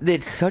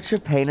such a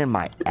pain in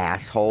my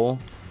asshole.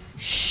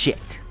 Shit.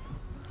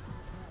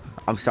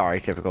 I'm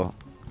sorry, typical.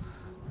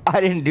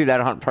 I didn't do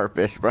that on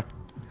purpose, bro.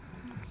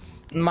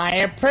 My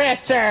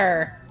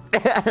oppressor.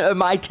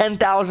 My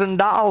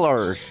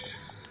 $10,000.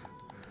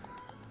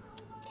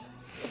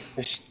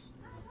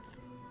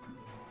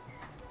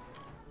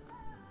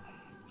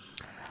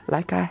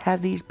 Like I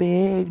have these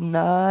big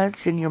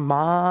nuts in your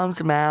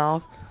mom's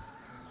mouth.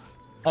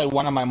 Like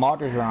one of my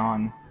martyrs are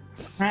on.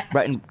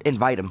 Right,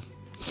 invite him.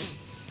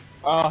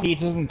 Oh, he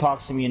doesn't talk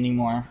to me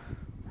anymore.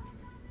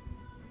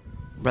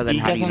 But then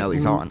how do you know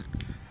he's on?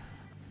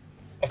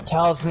 It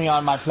tells me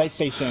on my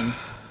PlayStation.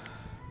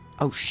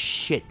 Oh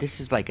shit, this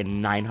is like a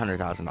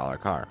 $900,000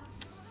 car.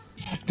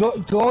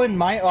 Go in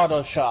my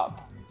auto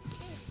shop.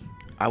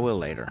 I will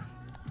later.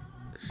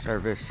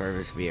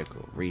 Service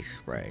vehicle,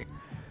 respray.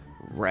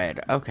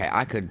 Red. Okay,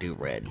 I could do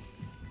red.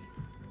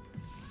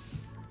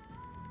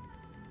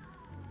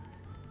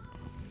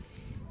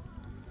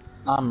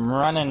 I'm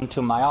running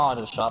to my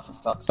auto shop for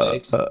fuck's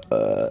sake.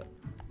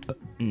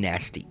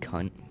 Nasty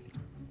cunt.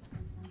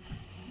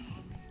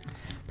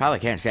 Probably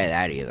can't say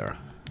that either.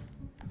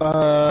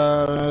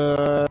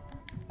 I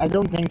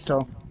don't think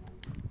so.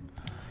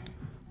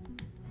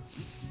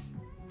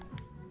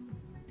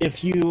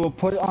 If you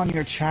put it on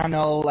your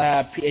channel,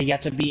 you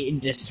have to be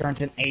in a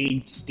certain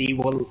age, they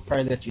will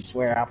probably let you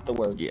swear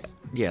afterwards.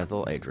 Yeah,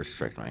 they'll age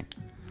restrict me.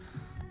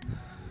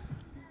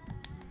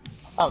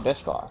 Oh,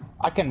 this car.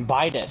 I can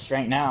buy this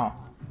right now.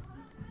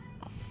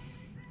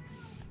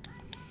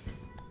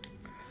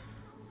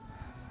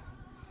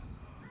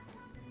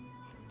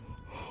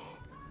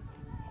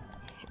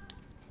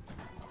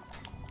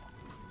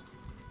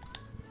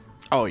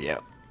 Oh yeah.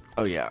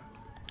 Oh yeah.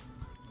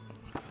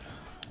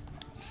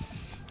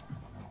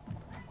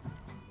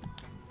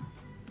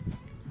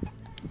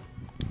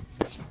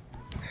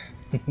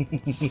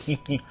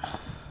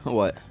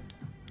 What?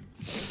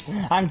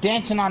 I'm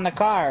dancing on the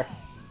car.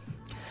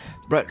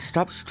 Brett,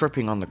 stop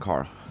stripping on the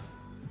car.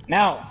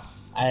 No,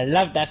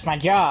 that's my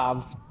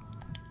job.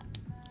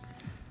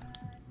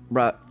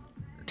 Brett,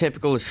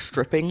 typical is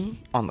stripping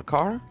on the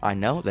car. I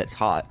know, that's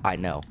hot. I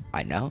know.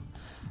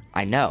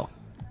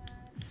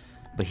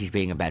 But he's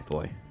being a bad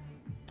boy.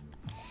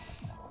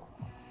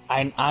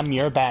 I'm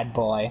your bad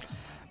boy.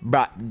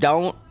 Brett,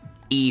 don't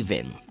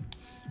even.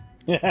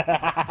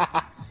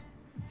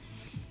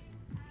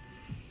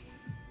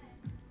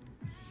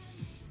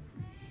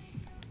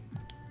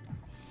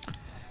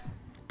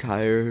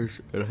 Tires,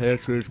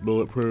 enhancements,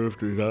 bulletproof,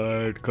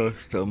 designed,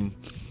 custom,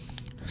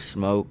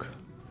 smoke,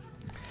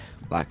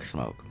 black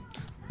smoke.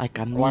 Like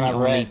I'm the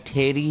only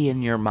titty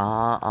in your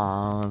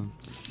mom.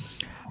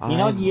 You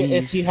know,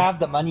 if you have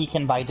the money, you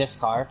can buy this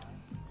car.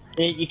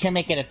 You can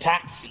make it a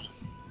taxi.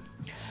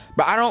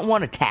 But I don't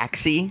want a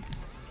taxi.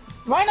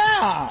 Why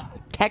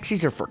not?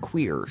 Taxis are for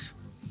queers.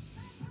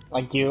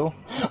 Like you?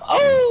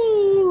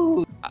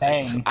 Oh!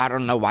 Dang. I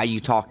don't know why you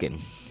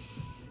talking.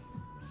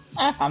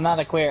 I'm not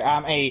a queer.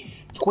 I'm a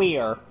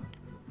tweer.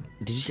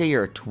 Did you say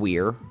you're a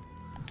tweer?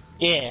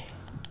 Yeah.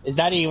 Is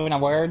that even a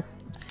word?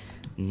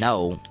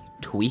 No.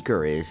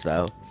 Tweaker is,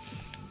 though.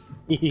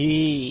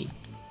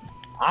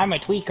 I'm a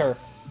tweaker.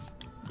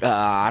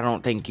 I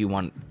don't think you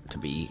want to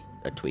be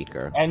a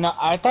tweaker. And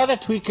I thought a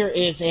tweaker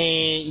is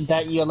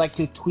that you like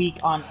to tweak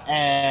on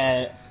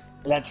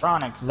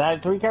electronics. Is that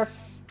a tweaker?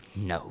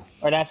 No.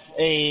 Or that's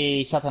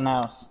something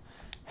else?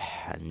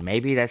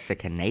 Maybe that's the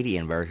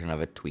Canadian version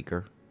of a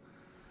tweaker.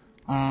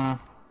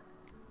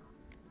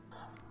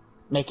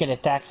 Make it a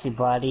taxi,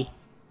 buddy.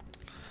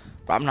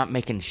 But I'm not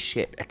making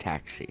shit a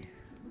taxi.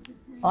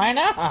 Why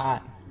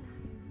not?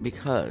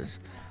 Because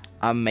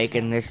I'm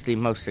making this the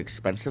most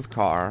expensive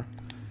car.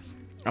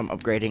 I'm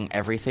upgrading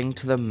everything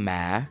to the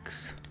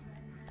max.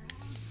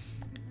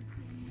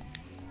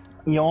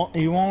 You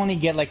only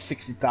get like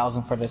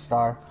 60,000 for this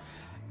car.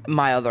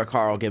 My other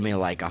car will give me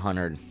like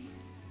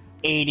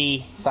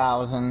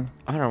 180,000.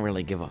 I don't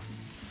really give a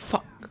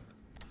fuck.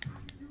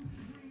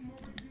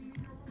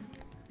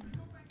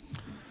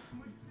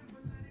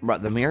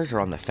 But the mirrors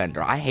are on the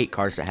fender. I hate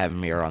cars that have a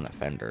mirror on the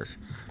fenders.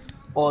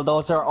 Well,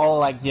 those are all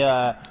like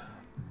the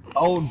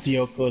old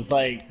vehicles,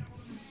 like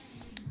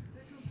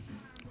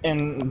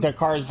in the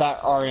cars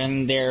that are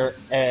in their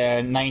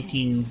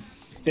 1950,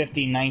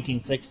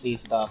 1960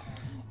 stuff.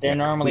 They're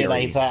normally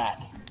clearly like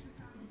that.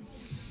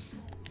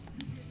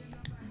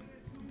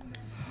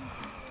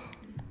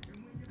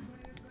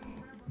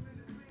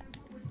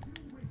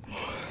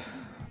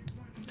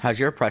 How's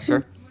your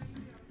oppressor?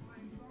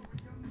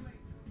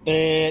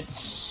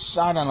 It's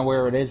I don't know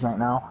where it is right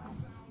now,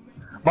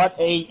 but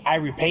I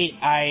repaid.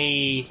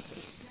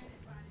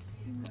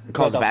 Called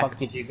where the back? fuck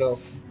did you go?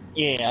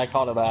 Yeah, I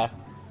called it back.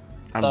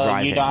 I'm so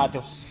driving. You don't have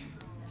to.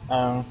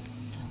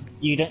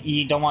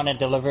 You don't want to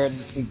deliver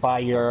it by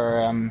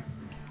your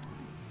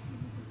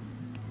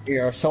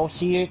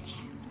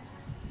associates.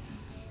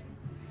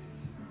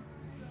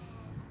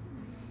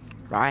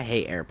 I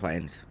hate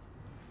airplanes.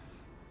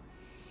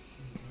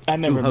 I've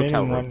never been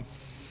hotel in room. one.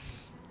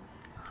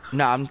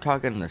 No, I'm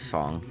talking the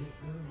song.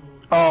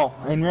 Oh,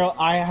 in real,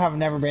 I have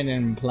never been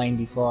in a plane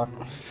before.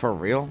 For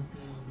real?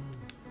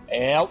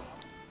 Yep.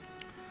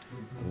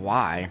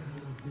 Why?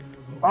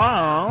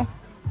 I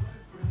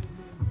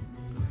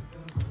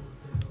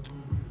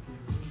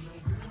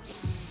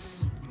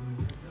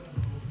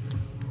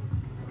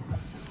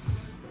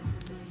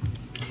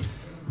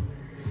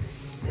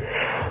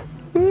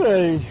don't know.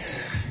 Hey.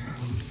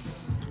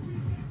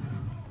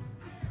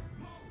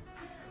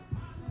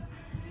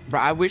 Bro,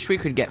 I wish we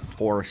could get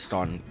Forest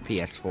on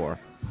PS4.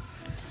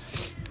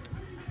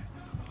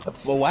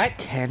 For what?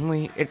 Can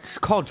we? It's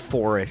called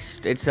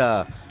Forest. It's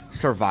a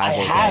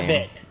survival game. I have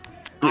it.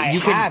 I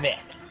have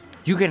it.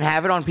 You can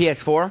have it on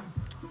PS4?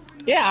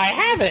 Yeah, I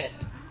have it.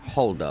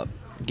 Hold up.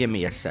 Give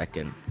me a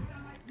second.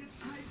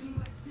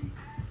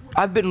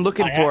 I've been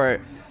looking for it.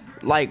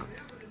 Like,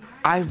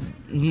 I've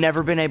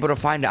never been able to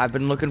find it. I've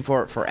been looking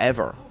for it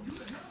forever.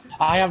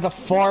 I have the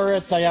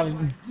Forest. I have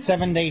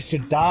 7 Days to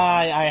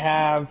Die. I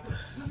have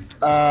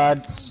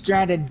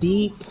Stranded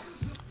Deep.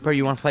 Bro,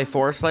 you want to play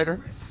Forest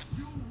later?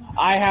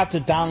 I have to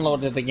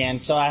download it again,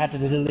 so I have to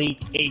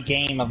delete a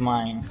game of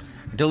mine.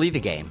 Delete a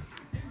game.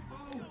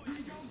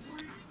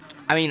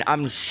 I mean,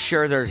 I'm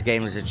sure there's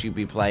games that you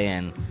be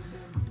playing,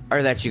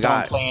 or that you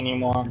Don't play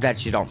anymore.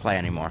 that you don't play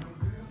anymore.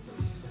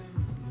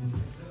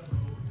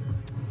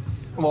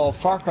 Well,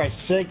 Far Cry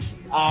 6,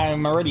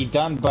 I'm already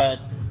done, but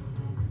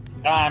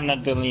I'm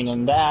not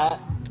deleting that.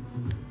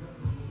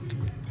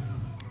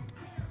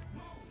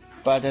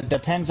 But it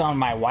depends on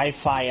my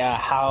Wi-Fi,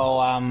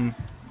 how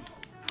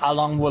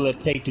long will it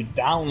take to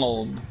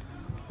download?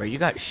 Bro, you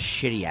got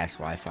shitty ass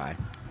Wi-Fi.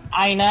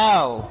 I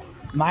know.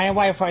 My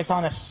Wi-Fi's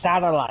on a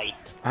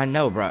satellite. I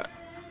know, bro.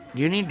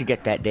 You need to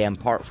get that damn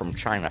part from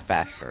China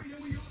faster.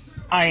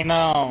 I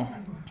know.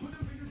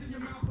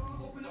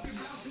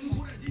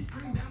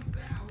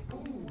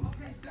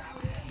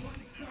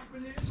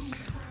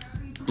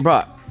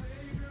 Bruh.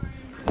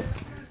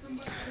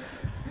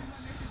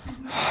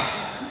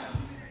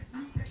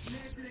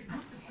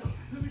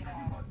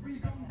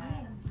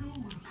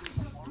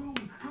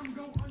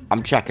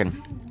 I'm checking.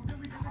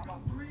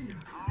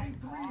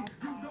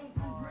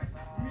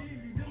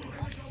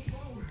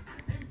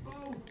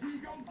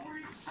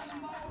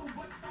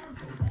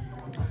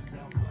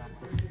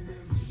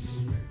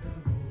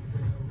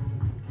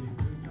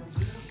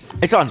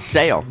 It's on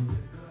sale.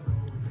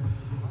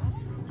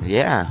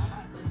 Yeah.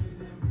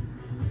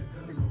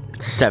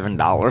 $7,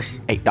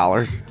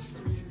 $8.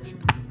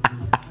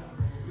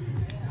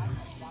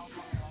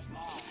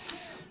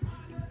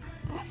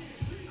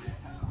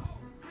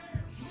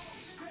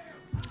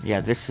 Yeah,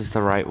 this is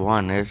the right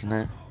one, isn't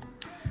it?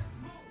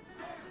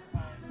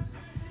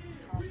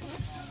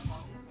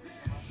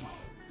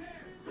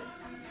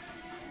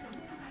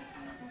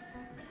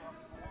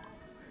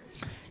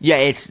 Yeah,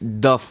 it's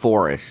The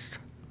Forest.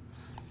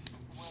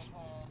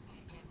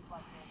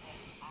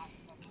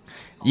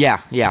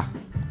 Yeah, yeah.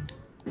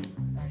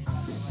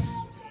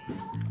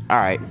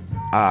 Alright.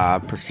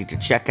 Proceed to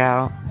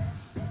checkout.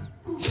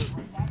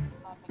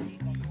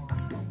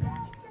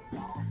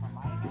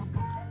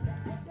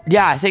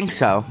 Yeah, I think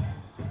so.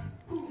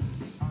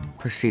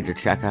 Proceed to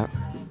checkout.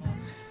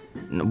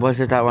 Was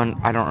it that one?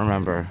 I don't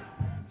remember.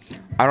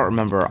 I don't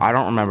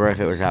remember if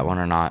it was that one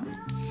or not.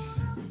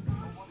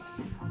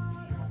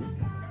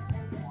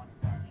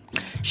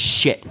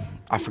 Shit.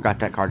 I forgot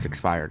that card's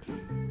expired.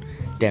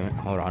 Damn it.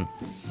 Hold on.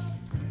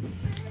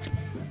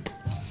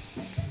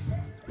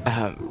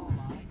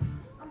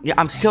 Yeah,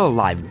 I'm still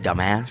alive,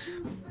 dumbass.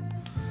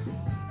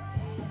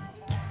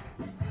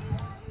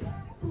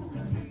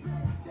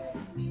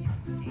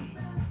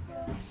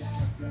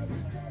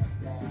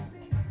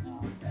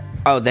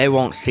 Oh, they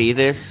won't see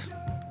this?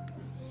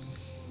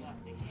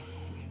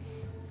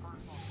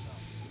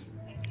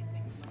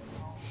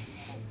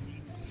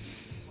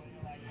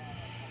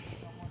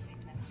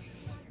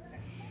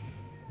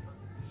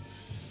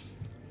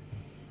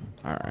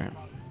 Alright.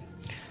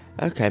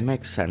 Okay,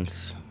 makes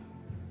sense.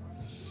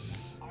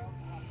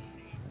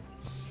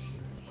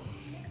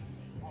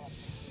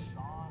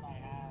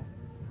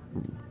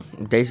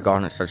 Days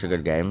Gone is such a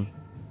good game.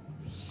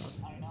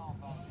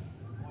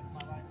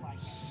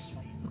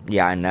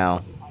 Yeah, I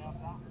know.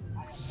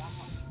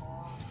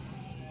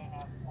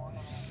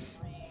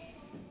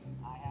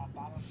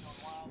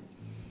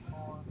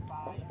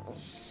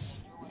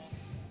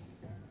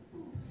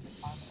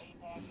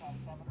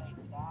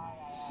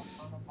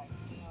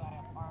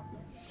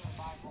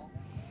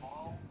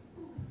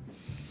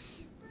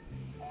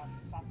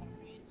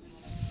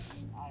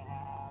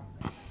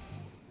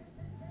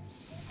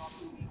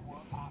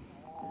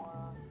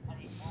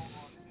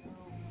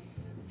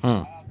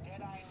 Hmm.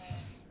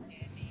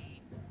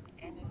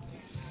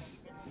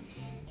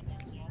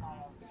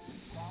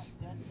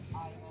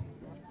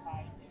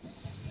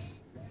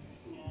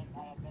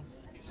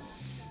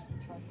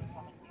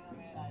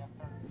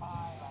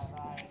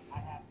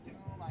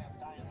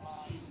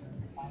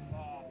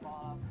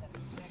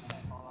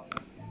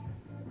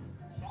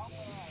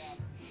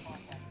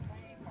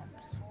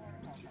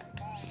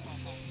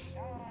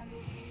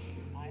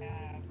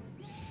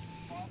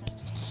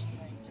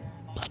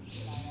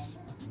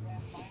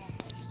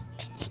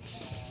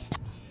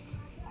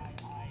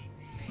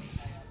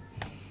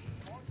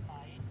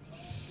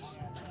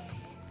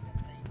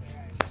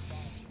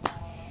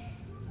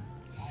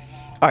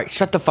 Alright,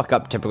 shut the fuck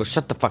up, Typical.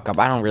 Shut the fuck up.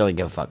 I don't really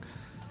give a fuck.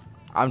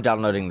 I'm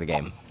downloading the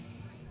game.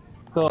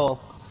 Cool.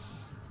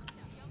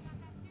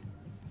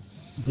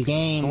 The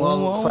game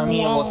will, for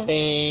me, it will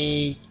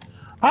take...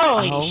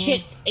 Holy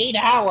shit, 8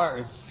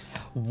 hours!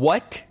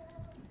 What?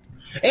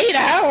 8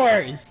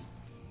 hours!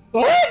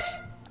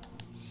 What?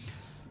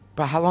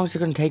 But how long is it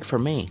gonna take for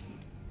me?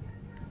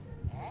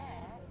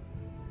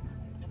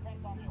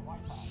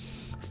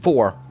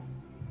 4,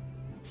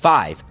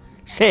 5,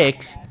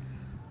 6,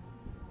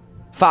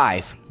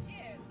 5,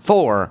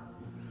 4.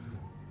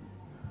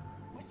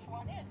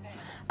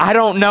 I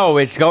don't know.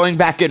 It's going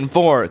back and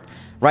forth.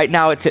 Right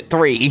now it's at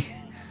 3.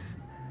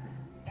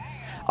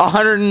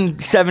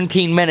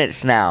 117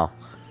 minutes now.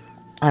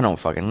 I don't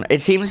fucking...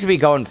 It seems to be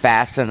going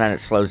fast and then it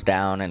slows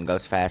down and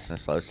goes fast and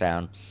slows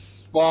down.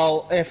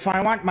 Well, if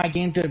I want my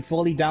game to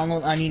fully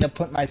download, I need to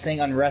put my thing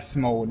on rest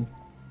mode.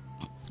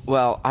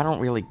 Well, I don't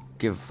really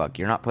give a fuck.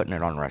 You're not putting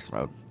it on rest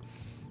mode.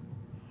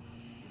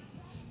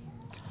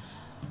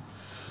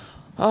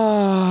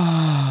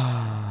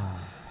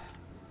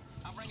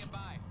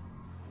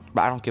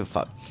 But I don't give a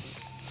fuck.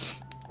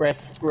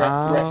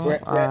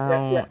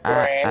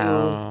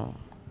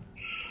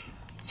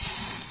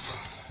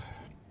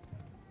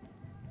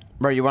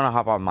 Bro, you wanna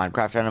hop on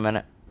Minecraft in a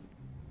minute?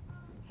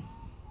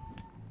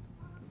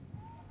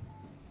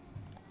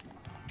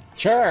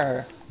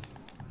 Sure.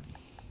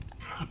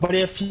 But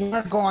if you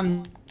want to go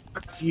on,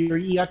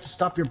 you have to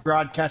stop your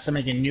broadcast and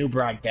make a new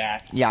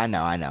broadcast. Yeah, I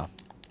know.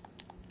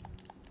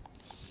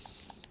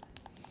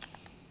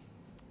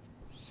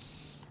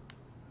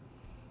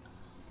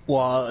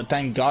 Well,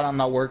 thank God I'm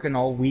not working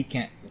all week.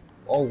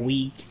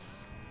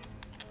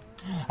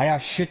 I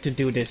got shit to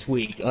do this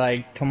week.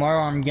 Like,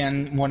 tomorrow I'm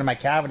getting one of my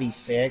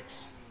cavities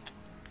fixed.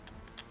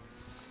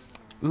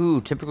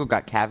 Ooh, Typical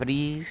got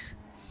cavities.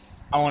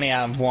 I only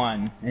have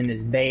one, and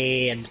it's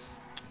bad.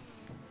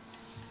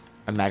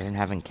 Imagine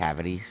having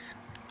cavities.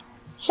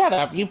 Shut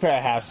up, you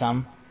better have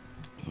some.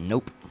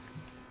 Nope.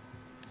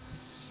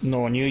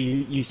 No, and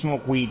you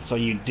smoke weed, so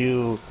you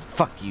do.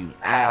 Fuck you.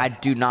 I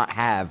do not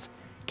have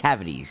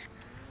cavities.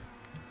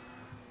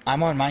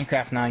 I'm on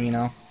Minecraft now, you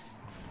know.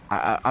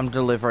 I'm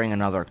delivering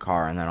another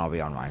car, and then I'll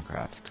be on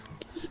Minecraft.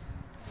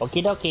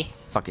 Okie dokie.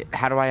 Fuck it.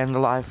 How do I end the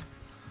live?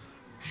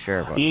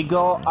 Sure, but... You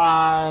go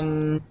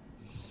on...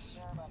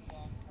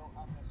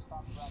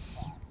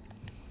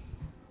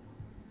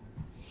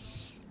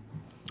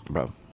 Bro.